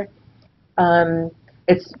hotter.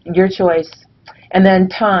 It's your choice. And then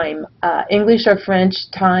thyme, English or French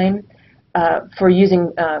thyme, for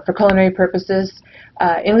culinary purposes.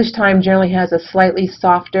 English thyme generally has a slightly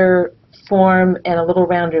softer form and a little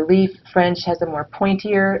rounder leaf. French has a more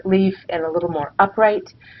pointier leaf and a little more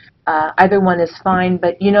upright. Either one is fine,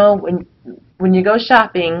 but when you go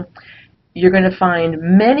shopping, you're going to find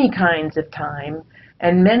many kinds of thyme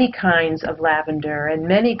and many kinds of lavender and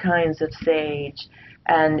many kinds of sage,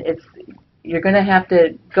 and you're going to have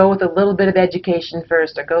to go with a little bit of education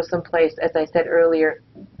first, or go someplace, as I said earlier,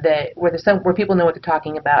 where people know what they're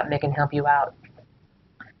talking about and they can help you out.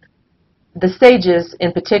 The sages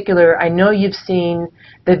in particular, I know you've seen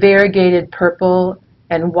the variegated purple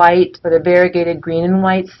and white, or the variegated green and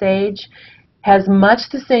white sage. has much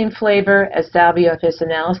the same flavor as Salvia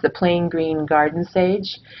officinalis, the plain green garden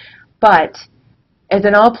sage, but as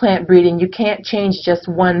in all plant breeding, you can't change just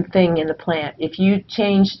one thing in the plant. If you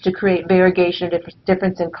change to create variegation or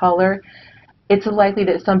difference in color, it's likely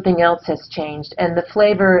that something else has changed, and the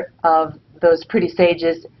flavor of those pretty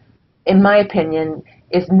sages, in my opinion,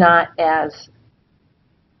 is not as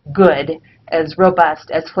good, as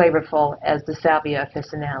robust, as flavorful as the Salvia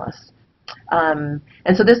officinalis.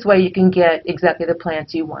 And so this way you can get exactly the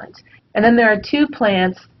plants you want. And then there are two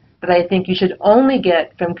plants that I think you should only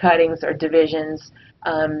get from cuttings or divisions.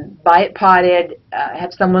 Buy it potted,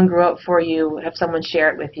 have someone grow it for you, have someone share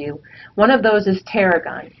it with you. One of those is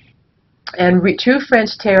tarragon. And true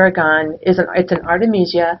French tarragon it's an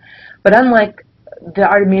artemisia, but unlike the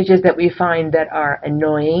artemisias that we find that are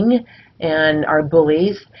annoying and are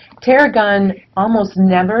bullies, tarragon almost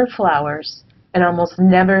never flowers and almost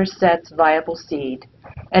never sets viable seed,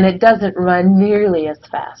 and it doesn't run nearly as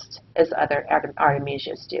fast as other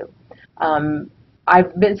artemisias do.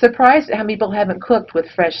 I've been surprised at how people haven't cooked with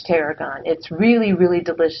fresh tarragon. It's really, really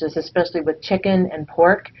delicious, especially with chicken and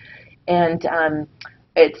pork, and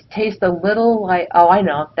it tastes a little like, oh, I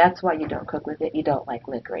know, that's why you don't cook with it. You don't like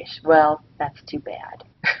licorice. Well, that's too bad,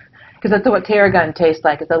 because that's what tarragon tastes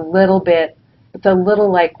like. It's a little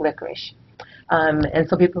like licorice. And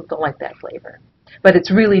some people don't like that flavor. But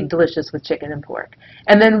it's really delicious with chicken and pork.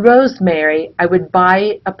 And then rosemary, I would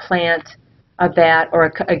buy a plant of that or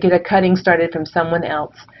get a cutting started from someone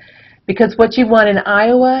else. Because what you want in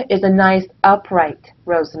Iowa is a nice upright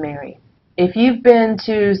rosemary. If you've been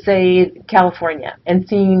to, say, California and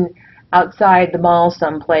seen outside the mall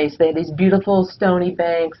someplace, they have these beautiful stony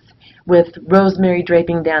banks with rosemary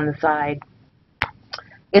draping down the side.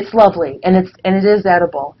 It's lovely, and it is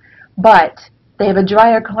edible. But they have a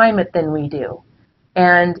drier climate than we do.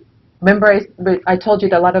 And remember I told you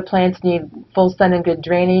that a lot of plants need full sun and good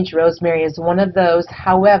drainage. Rosemary is one of those.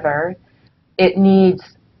 However, it needs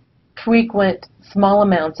frequent, small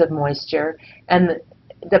amounts of moisture,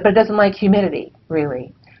 but it doesn't like humidity,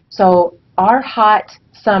 really. So our hot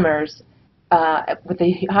summers with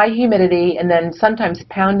the high humidity and then sometimes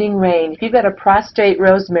pounding rain, if you've got a prostrate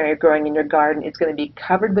rosemary growing in your garden, it's going to be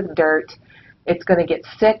covered with dirt. It's going to get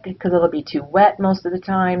sick because it'll be too wet most of the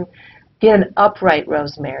time. Get an upright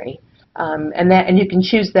rosemary, and you can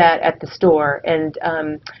choose that at the store. And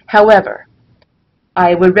however,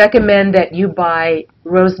 I would recommend that you buy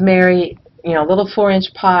rosemary, a little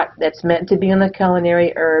 4-inch pot that's meant to be on the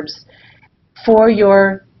culinary herbs. For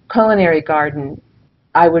your culinary garden,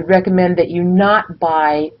 I would recommend that you not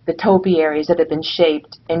buy the topiaries that have been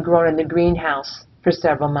shaped and grown in the greenhouse for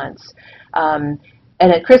several months. And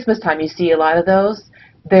at Christmas time, you see a lot of those.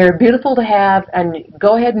 They're beautiful to have, and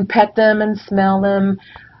go ahead and pet them and smell them.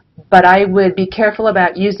 But I would be careful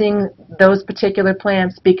about using those particular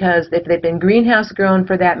plants because if they've been greenhouse grown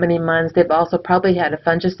for that many months, they've also probably had a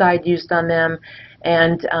fungicide used on them.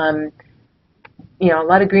 And, a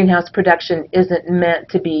lot of greenhouse production isn't meant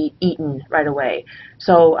to be eaten right away.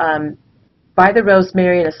 So buy the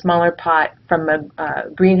rosemary in a smaller pot from a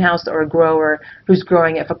greenhouse or a grower who's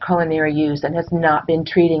growing it for culinary use and has not been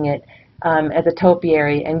treating it as a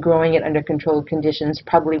topiary and growing it under controlled conditions,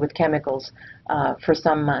 probably with chemicals, for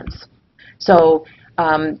some months. So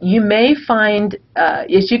you may find,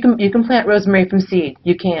 yes, you can plant rosemary from seed.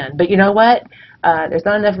 You can. But you know what? There's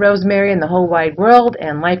not enough rosemary in the whole wide world,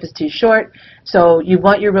 and life is too short. So you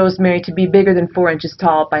want your rosemary to be bigger than 4 inches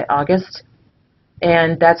tall by August.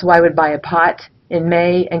 And that's why I would buy a pot in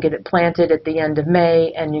May and get it planted at the end of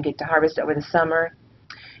May, and you get to harvest it over the summer.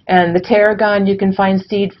 And the tarragon you can find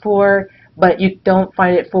seed for, but you don't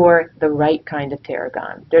find it for the right kind of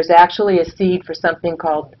tarragon. There's actually a seed for something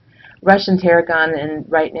called Russian tarragon, and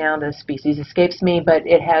right now the species escapes me, but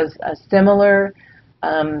it has a similar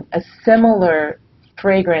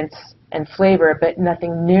fragrance and flavor, but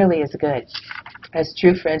nothing nearly as good as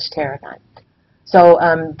true French tarragon. So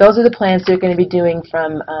those are the plants you're going to be doing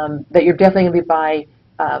from that you're definitely going to be buy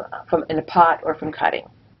from in a pot or from cutting.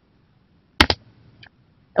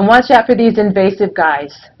 And watch out for these invasive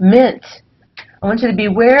guys. Mint. I want you to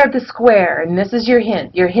beware of the square, and this is your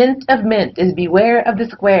hint. Your hint of mint is beware of the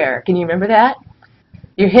square. Can you remember that?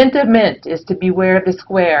 Your hint of mint is to beware of the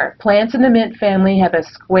square. Plants in the mint family have a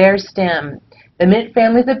square stem. The mint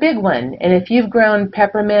family is a big one, and if you've grown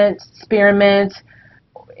peppermint, spearmint,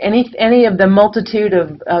 any of the multitude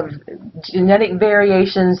of genetic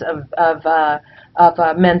variations of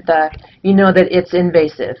mentha, you know that it's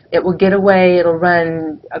invasive. It will get away. It'll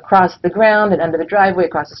run across the ground and under the driveway,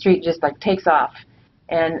 across the street, just like takes off.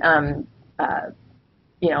 And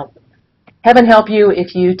heaven help you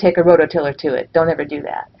if you take a rototiller to it. Don't ever do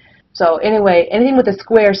that. So anyway, anything with a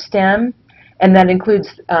square stem, and that includes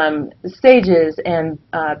sages and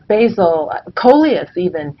basil, coleus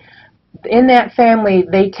even. In that family,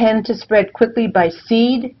 they tend to spread quickly by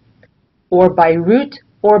seed or by root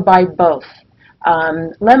or by both.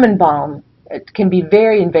 Lemon balm, it can be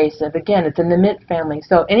very invasive. Again, it's in the mint family.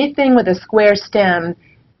 So anything with a square stem,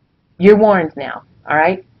 you're warned now, all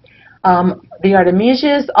right? The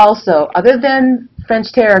artemisias also, other than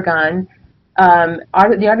French tarragon,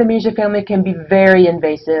 the artemisia family can be very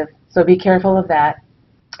invasive, so be careful of that.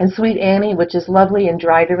 And sweet Annie, which is lovely in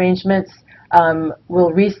dried arrangements,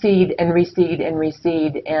 will reseed and reseed and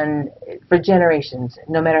reseed and for generations,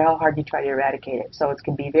 no matter how hard you try to eradicate it. So it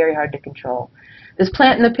can be very hard to control. This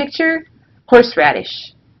plant in the picture,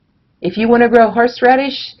 horseradish. If you want to grow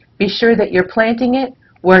horseradish, be sure that you're planting it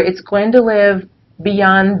where it's going to live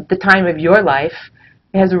beyond the time of your life.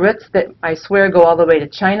 It has roots that I swear go all the way to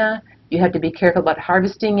China. You have to be careful about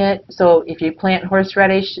harvesting it. So if you plant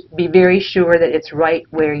horseradish, be very sure that it's right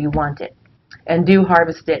where you want it. And do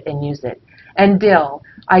harvest it and use it. And dill.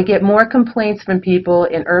 I get more complaints from people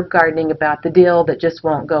in herb gardening about the dill that just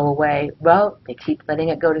won't go away. Well, they keep letting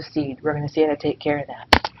it go to seed. We're going to see how to take care of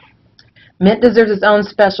that. Mint deserves its own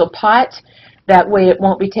special pot. That way it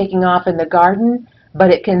won't be taking off in the garden,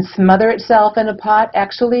 but it can smother itself in a pot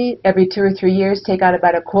actually. Every 2 or 3 years, take out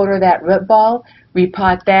about a quarter of that root ball,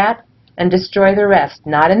 repot that, and destroy the rest.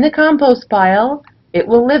 Not in the compost pile. It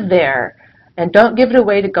will live there. And don't give it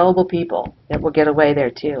away to gullible people. It will get away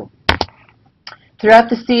there too. Throughout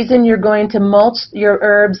the season, you're going to mulch your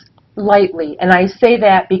herbs lightly. And I say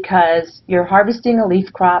that because you're harvesting a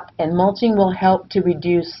leaf crop, and mulching will help to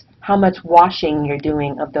reduce how much washing you're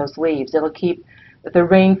doing of those leaves. It'll keep the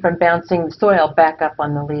rain from bouncing the soil back up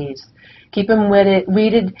on the leaves. Keep them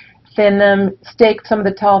weeded, thin them, stake some of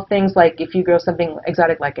the tall things, like if you grow something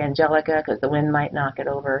exotic like angelica, because the wind might knock it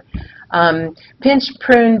over. Pinch,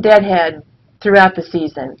 prune, deadhead throughout the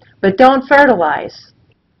season. But don't fertilize.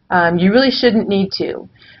 You really shouldn't need to.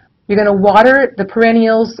 You're going to water the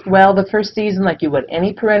perennials well the first season like you would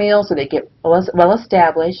any perennial so they get well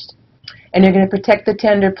established. And you're going to protect the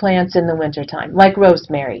tender plants in the wintertime, like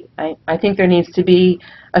rosemary. I think there needs to be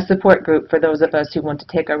a support group for those of us who want to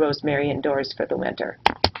take our rosemary indoors for the winter.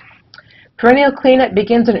 Perennial cleanup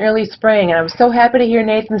begins in early spring, and I was so happy to hear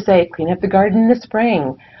Nathan say, clean up the garden in the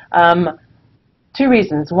spring. 2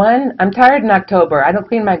 reasons. One, I'm tired in October. I don't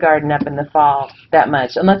clean my garden up in the fall that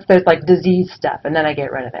much, unless there's like disease stuff, and then I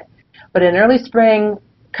get rid of it. But in early spring,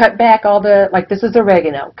 cut back all the, like this is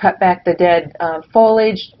oregano, cut back the dead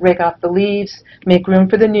foliage, rake off the leaves, make room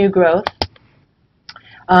for the new growth.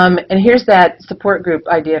 And here's that support group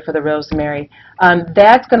idea for the rosemary.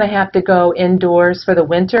 That's going to have to go indoors for the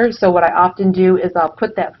winter, so what I often do is I'll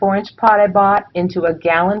put that 4-inch pot I bought into a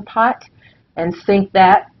gallon pot and sink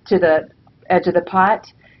that to the edge of the pot,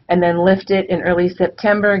 and then lift it in early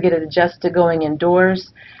September, get it adjusted to going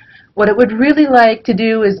indoors. What it would really like to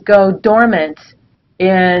do is go dormant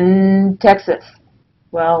in Texas.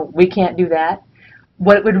 Well, we can't do that.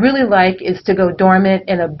 What it would really like is to go dormant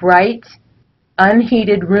in a bright,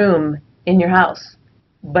 unheated room in your house.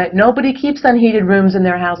 But nobody keeps unheated rooms in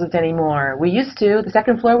their houses anymore. We used to. The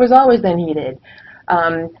second floor was always unheated.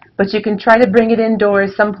 But you can try to bring it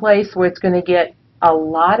indoors someplace where it's going to get a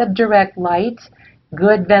lot of direct light,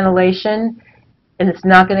 good ventilation, and it's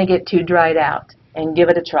not going to get too dried out. And give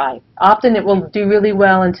it a try. Often it will do really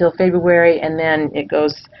well until February, and then it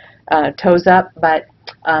goes toes up, but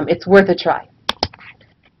it's worth a try.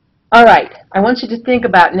 All right, I want you to think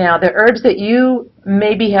about now the herbs that you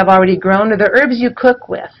maybe have already grown or the herbs you cook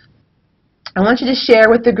with. I want you to share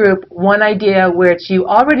with the group one idea where you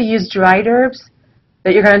already use dried herbs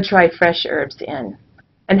that you're going to try fresh herbs in.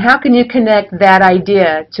 And how can you connect that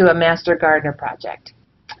idea to a Master Gardener project?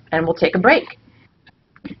 And we'll take a break.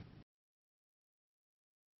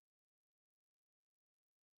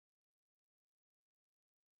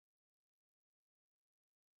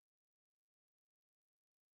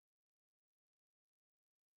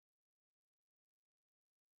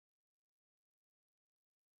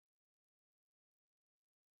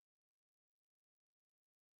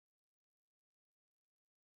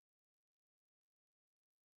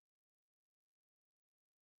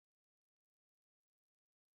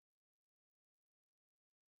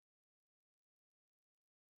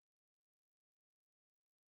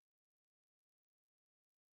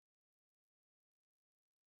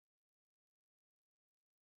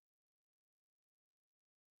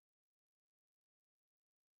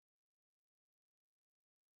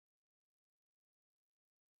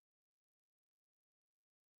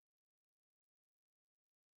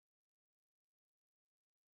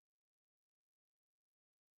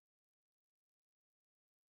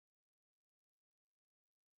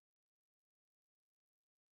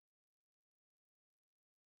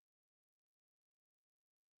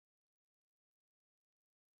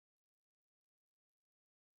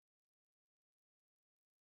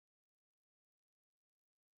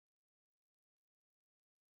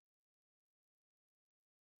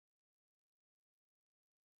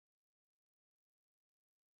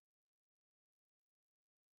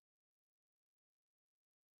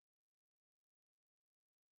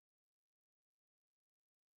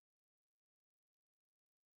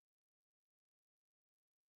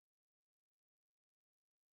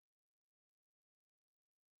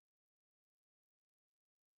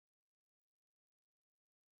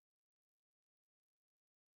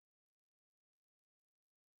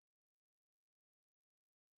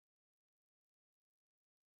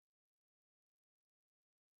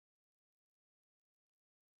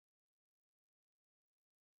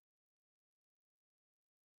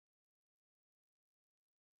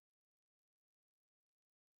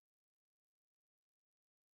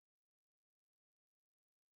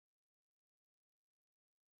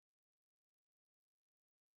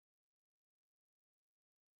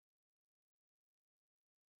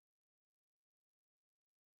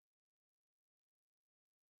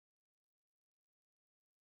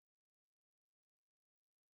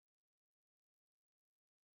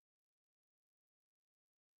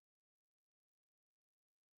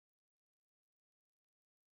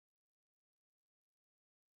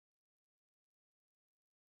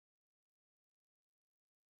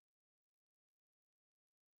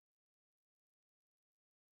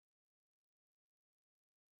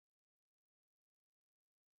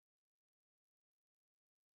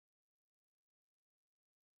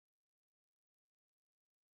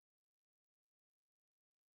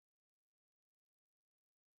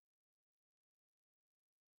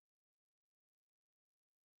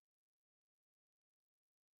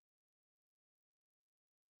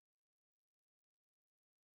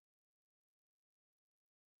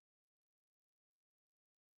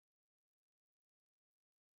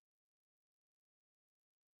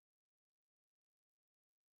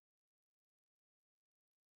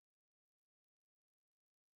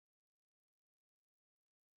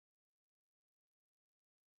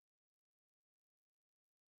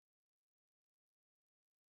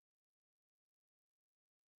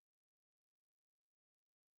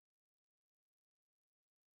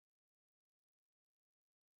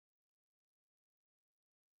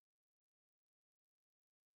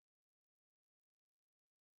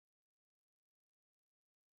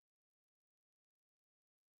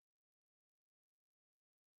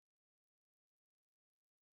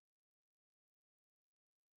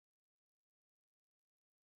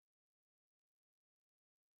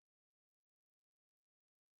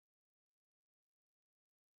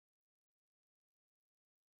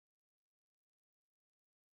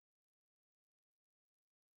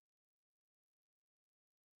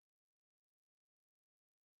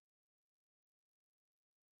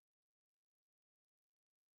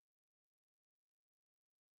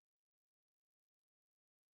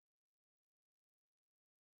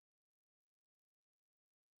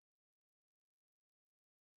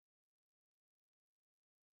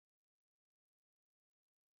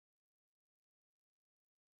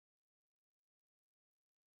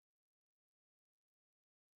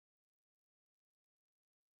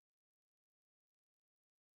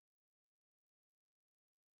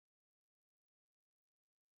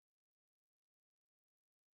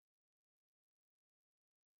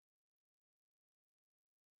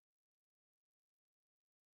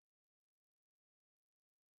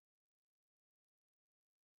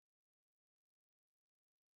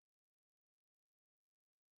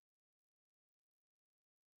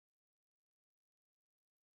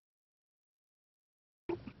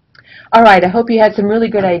 All right, I hope you had some really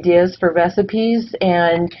good ideas for recipes,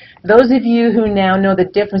 and those of you who now know the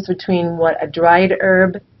difference between what a dried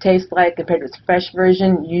herb tastes like compared to its fresh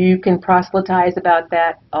version, you can proselytize about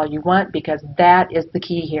that all you want, because that is the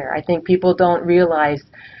key here. I think people don't realize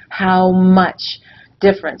how much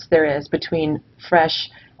difference there is between fresh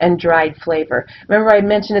and dried flavor. Remember I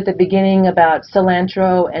mentioned at the beginning about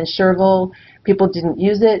cilantro and chervil? People didn't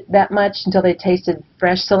use it that much until they tasted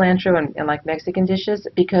fresh cilantro in like Mexican dishes,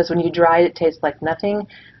 because when you dry it, it tastes like nothing.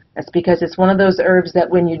 That's because it's one of those herbs that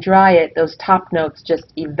when you dry it, those top notes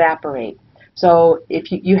just evaporate. So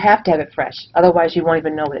if you have to have it fresh, otherwise you won't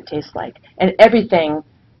even know what it tastes like. And everything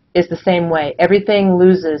is the same way. Everything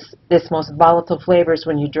loses its most volatile flavors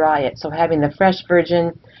when you dry it. So having the fresh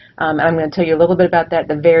version, and I'm going to tell you a little bit about that at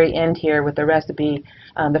the very end here with the recipe,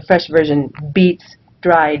 the fresh version beats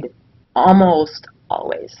dried almost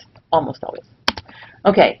always. Almost always.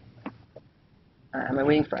 Okay, I'm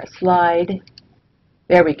waiting for a slide.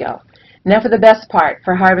 There we go. Now for the best part,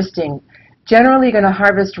 for harvesting. Generally, you're going to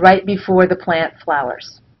harvest right before the plant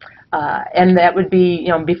flowers. And that would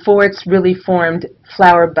be, before it's really formed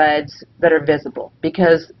flower buds that are visible.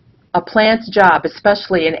 Because a plant's job,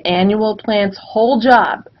 especially an annual plant's whole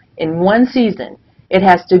job in one season, it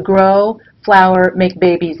has to grow, flower, make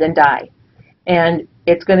babies, and die. And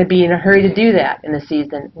it's going to be in a hurry to do that in the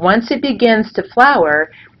season. Once it begins to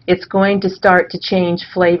flower, it's going to start to change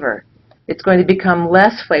flavor. It's going to become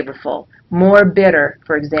less flavorful, more bitter,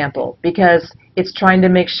 for example, because it's trying to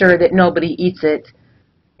make sure that nobody eats it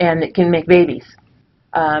and it can make babies.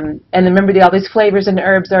 And remember, all these flavors and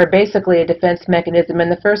herbs are basically a defense mechanism in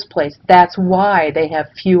the first place. That's why they have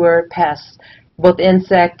fewer pests, both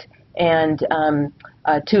insect and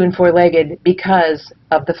two- and four-legged, because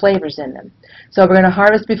of the flavors in them. So we're going to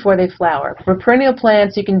harvest before they flower. For perennial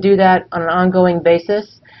plants, you can do that on an ongoing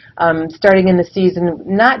basis, starting in the season.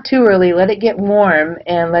 Not too early. Let it get warm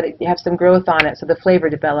and let it have some growth on it so the flavor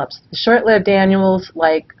develops. The short-lived annuals,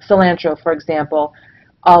 like cilantro, for example,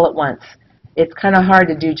 all at once. It's kind of hard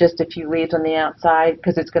to do just a few leaves on the outside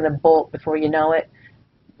because it's going to bolt before you know it.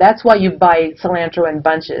 That's why you buy cilantro in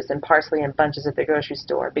bunches and parsley in bunches at the grocery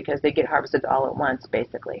store, because they get harvested all at once,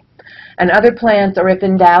 basically. And other plants are, if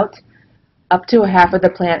in doubt, up to a half of the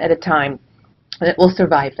plant at a time, and it will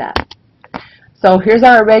survive that. So here's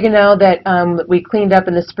our oregano that we cleaned up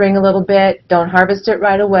in the spring a little bit. Don't harvest it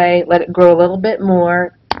right away. Let it grow a little bit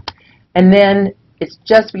more. And then it's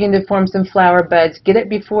just beginning to form some flower buds. Get it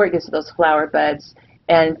before it gets to those flower buds,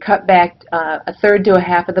 and cut back a third to a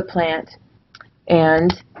half of the plant.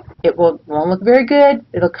 And it won't look very good.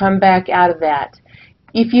 It'll come back out of that.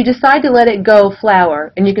 If you decide to let it go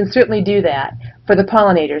flower, and you can certainly do that for the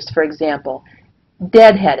pollinators, for example,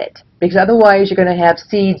 deadhead it, because otherwise you're going to have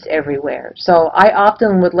seeds everywhere. So I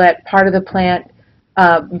often would let part of the plant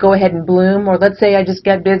go ahead and bloom, or let's say I just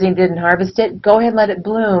got busy and didn't harvest it, go ahead and let it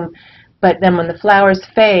bloom. But then when the flowers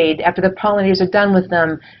fade, after the pollinators are done with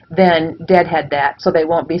them, then deadhead that so they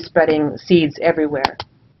won't be spreading seeds everywhere.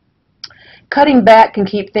 Cutting back can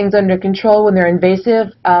keep things under control when they're invasive,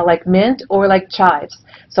 like mint or like chives.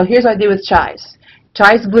 So here's what I do with chives.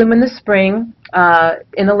 Chives bloom in the spring.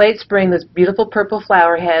 In the late spring, those beautiful purple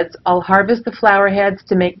flower heads. I'll harvest the flower heads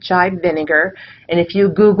to make chive vinegar. And if you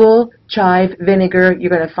Google chive vinegar, you're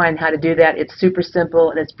going to find how to do that. It's super simple,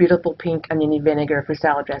 and it's beautiful pink oniony vinegar for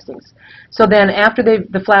salad dressings. So then after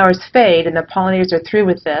the flowers fade and the pollinators are through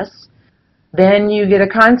with this, then you get a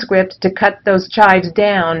conscript to cut those chives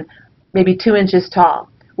down maybe 2 inches tall.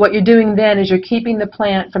 What you're doing then is you're keeping the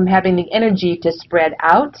plant from having the energy to spread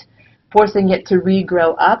out, forcing it to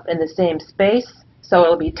regrow up in the same space, so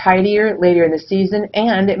it'll be tidier later in the season,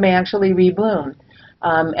 and it may actually rebloom.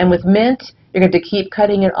 And with mint, you're going to keep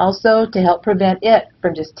cutting it also to help prevent it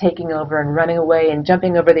from just taking over and running away and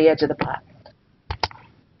jumping over the edge of the pot.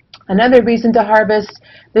 Another reason to harvest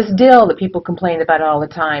this dill that people complain about all the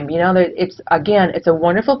time. It's a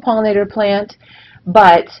wonderful pollinator plant,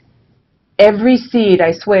 but every seed,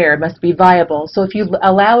 I swear, must be viable. So if you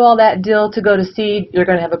allow all that dill to go to seed, you're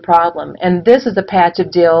going to have a problem. And this is a patch of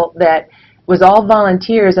dill that was all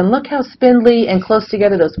volunteers, and look how spindly and close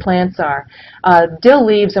together those plants are. Dill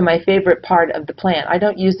leaves are my favorite part of the plant. I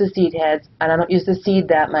don't use the seed heads, and I don't use the seed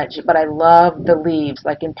that much, but I love the leaves,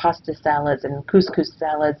 like in pasta salads and couscous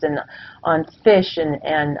salads and on fish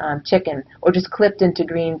and on chicken, or just clipped into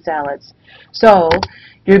green salads. So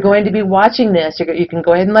you're going to be watching this. You can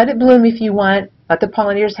go ahead and let it bloom if you want. Let the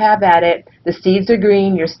pollinators have at it. The seeds are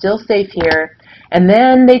green. You're still safe here. And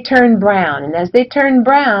then they turn brown. And as they turn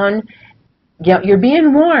brown, you're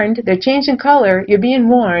being warned. They're changing color. You're being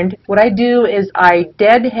warned. What I do is I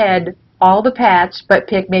deadhead all the patch, but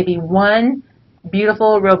pick maybe 1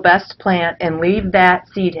 beautiful, robust plant and leave that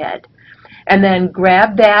seed head. And then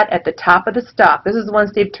grab that at the top of the stalk. This is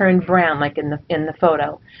once they've turned brown, like in the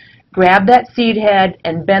photo. Grab that seed head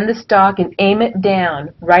and bend the stalk and aim it down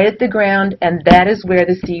right at the ground, and that is where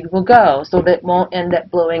the seed will go, so that it won't end up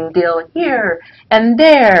blowing dill here and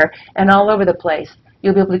there and all over the place.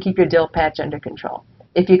 You'll be able to keep your dill patch under control.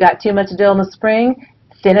 If you got too much dill in the spring,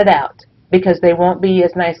 thin it out, because they won't be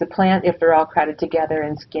as nice a plant if they're all crowded together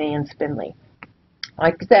and skinny and spindly.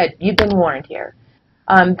 Like I said, you've been warned here.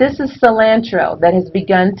 This is cilantro that has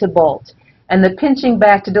begun to bolt. And the pinching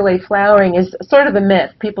back to delay flowering is sort of a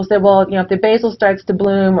myth. People say, well, you know, if the basil starts to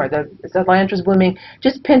bloom or the cilantro is blooming,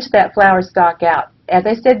 just pinch that flower stalk out. As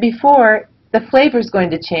I said before, the flavor is going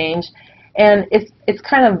to change, and it's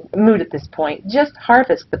kind of moot at this point. Just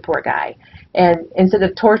harvest the poor guy, and instead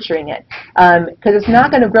of torturing it, because it's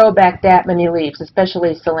not going to grow back that many leaves,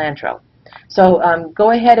 especially cilantro. So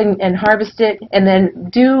go ahead and harvest it, and then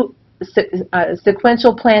do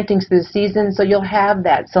sequential plantings through the season, so you'll have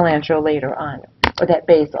that cilantro later on, or that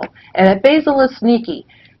basil. And that basil is sneaky.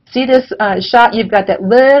 See this shot? You've got that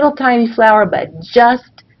little tiny flower bud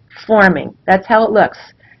just forming. That's how it looks.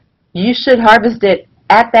 You should harvest it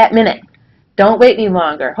at that minute. Don't wait any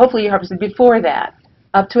longer. Hopefully you harvest it before that.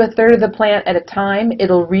 Up to 1/3 of the plant at a time.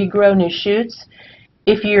 It'll regrow new shoots.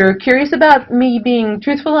 If you're curious about me being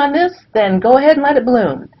truthful on this, then go ahead and let it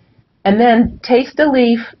bloom. And then taste a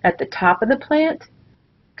leaf at the top of the plant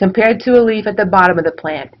compared to a leaf at the bottom of the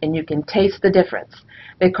plant, and you can taste the difference.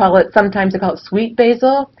 Sometimes they call it sweet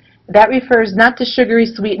basil. That refers not to sugary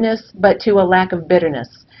sweetness, but to a lack of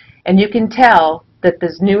bitterness. And you can tell that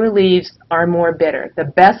those newer leaves are more bitter. The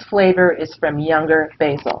best flavor is from younger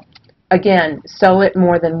basil. Again, sow it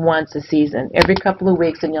more than once a season, every couple of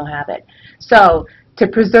weeks, and you'll have it. So to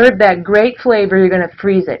preserve that great flavor, you're going to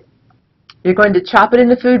freeze it. You're going to chop it in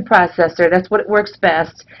the food processor. That's what works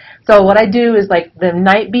best. So what I do is, like the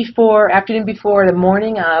night before, afternoon before, the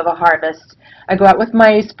morning of a harvest, I go out with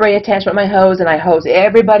my spray attachment, my hose, and I hose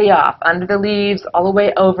everybody off, under the leaves, all the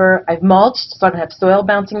way over. I've mulched so I don't have soil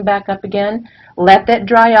bouncing back up again. Let that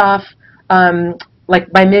dry off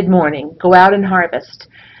like by mid-morning. Go out and harvest.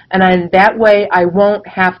 And that way I won't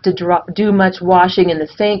have to do much washing in the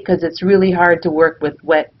sink, because it's really hard to work with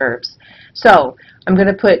wet herbs. So I'm going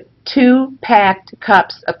to put 2 packed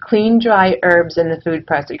cups of clean, dry herbs in the food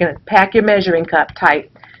processor. You're going to pack your measuring cup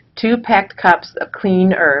tight. 2 packed cups of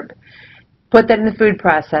clean herb. Put that in the food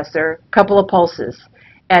processor, a couple of pulses.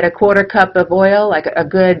 Add a 1/4 cup of oil, like a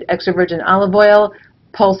good extra virgin olive oil.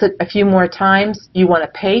 Pulse it a few more times. You want a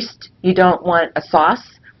paste. You don't want a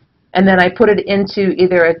sauce. And then I put it into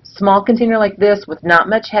either a small container like this with not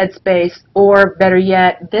much headspace, or better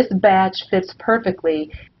yet, this batch fits perfectly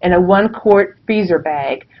in a 1-quart freezer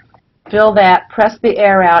bag. Fill that, press the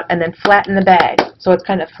air out, and then flatten the bag. So it's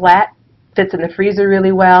kind of flat, fits in the freezer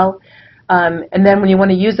really well. And then when you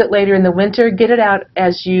want to use it later in the winter, get it out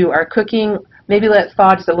as you are cooking. Maybe let it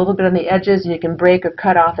thaw just a little bit on the edges, and you can break or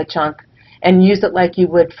cut off a chunk and use it like you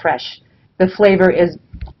would fresh. The flavor is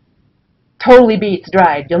totally beats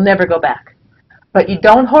dried. You'll never go back. But you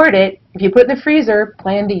don't hoard it. If you put it in the freezer,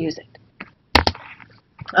 plan to use it.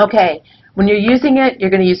 Okay, when you're using it, you're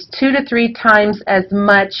going to use 2 to 3 times as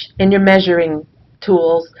much in your measuring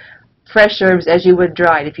tools fresh herbs as you would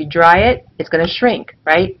dried. If you dry it, it's going to shrink,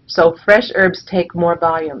 right? So fresh herbs take more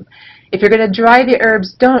volume. If you're going to dry the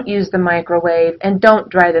herbs, don't use the microwave, and don't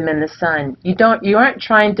dry them in the sun. You aren't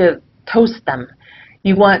trying to toast them.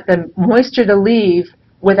 You want the moisture to leave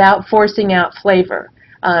without forcing out flavor.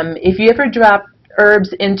 If you ever drop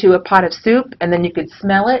herbs into a pot of soup and then you could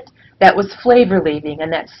smell it, that was flavor leaving.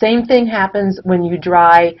 And that same thing happens when you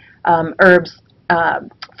dry herbs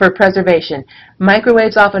for preservation.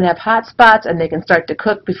 Microwaves often have hot spots, and they can start to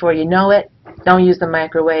cook before you know it. Don't use the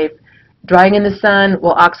microwave. Drying in the sun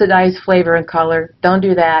will oxidize flavor and color. Don't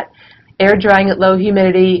do that. Air drying at low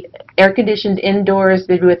humidity, air conditioned indoors,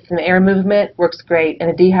 maybe with some air movement, works great, and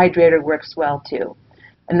a dehydrator works well too.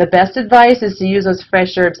 And the best advice is to use those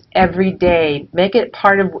fresh herbs every day. Make it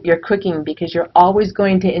part of your cooking, because you're always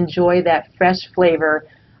going to enjoy that fresh flavor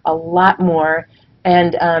a lot more.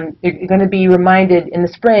 And you're going to be reminded in the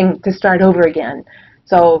spring to start over again.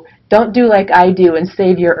 So don't do like I do and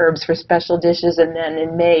save your herbs for special dishes, and then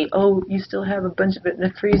in May, oh, you still have a bunch of it in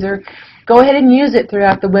the freezer. Go ahead and use it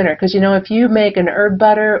throughout the winter, because you know, if you make an herb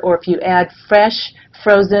butter, or if you add fresh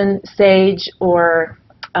frozen sage or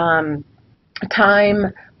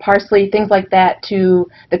thyme, parsley, things like that to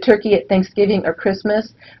the turkey at Thanksgiving or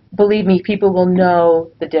Christmas, believe me, people will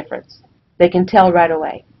know the difference. They can tell right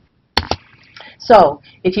away. So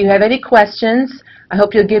if you have any questions, I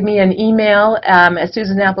hope you'll give me an email at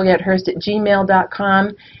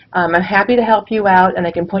susanapplegathurst@gmail.com. I'm happy to help you out, and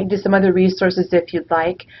I can point you to some other resources if you'd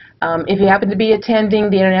like. If you happen to be attending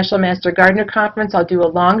the International Master Gardener Conference, I'll do a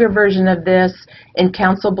longer version of this in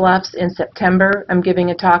Council Bluffs in September. I'm giving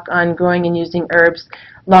a talk on growing and using herbs.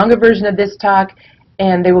 Longer version of this talk,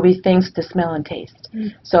 and there will be things to smell and taste.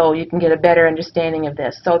 So you can get a better understanding of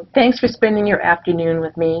this. So thanks for spending your afternoon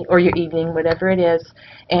with me, or your evening, whatever it is,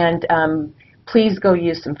 and please go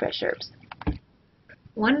use some fresh herbs.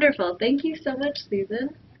 Wonderful. Thank you so much,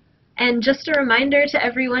 Susan. And just a reminder to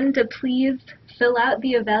everyone to please fill out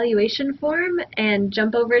the evaluation form and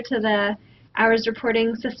jump over to the hours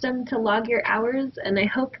reporting system to log your hours. And I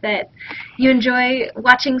hope that you enjoy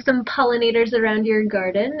watching some pollinators around your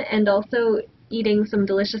garden and also eating some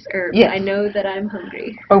delicious herbs. Yes. I know that I'm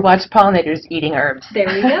hungry. Or watch pollinators eating herbs. There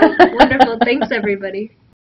we go. Wonderful. Thanks, everybody.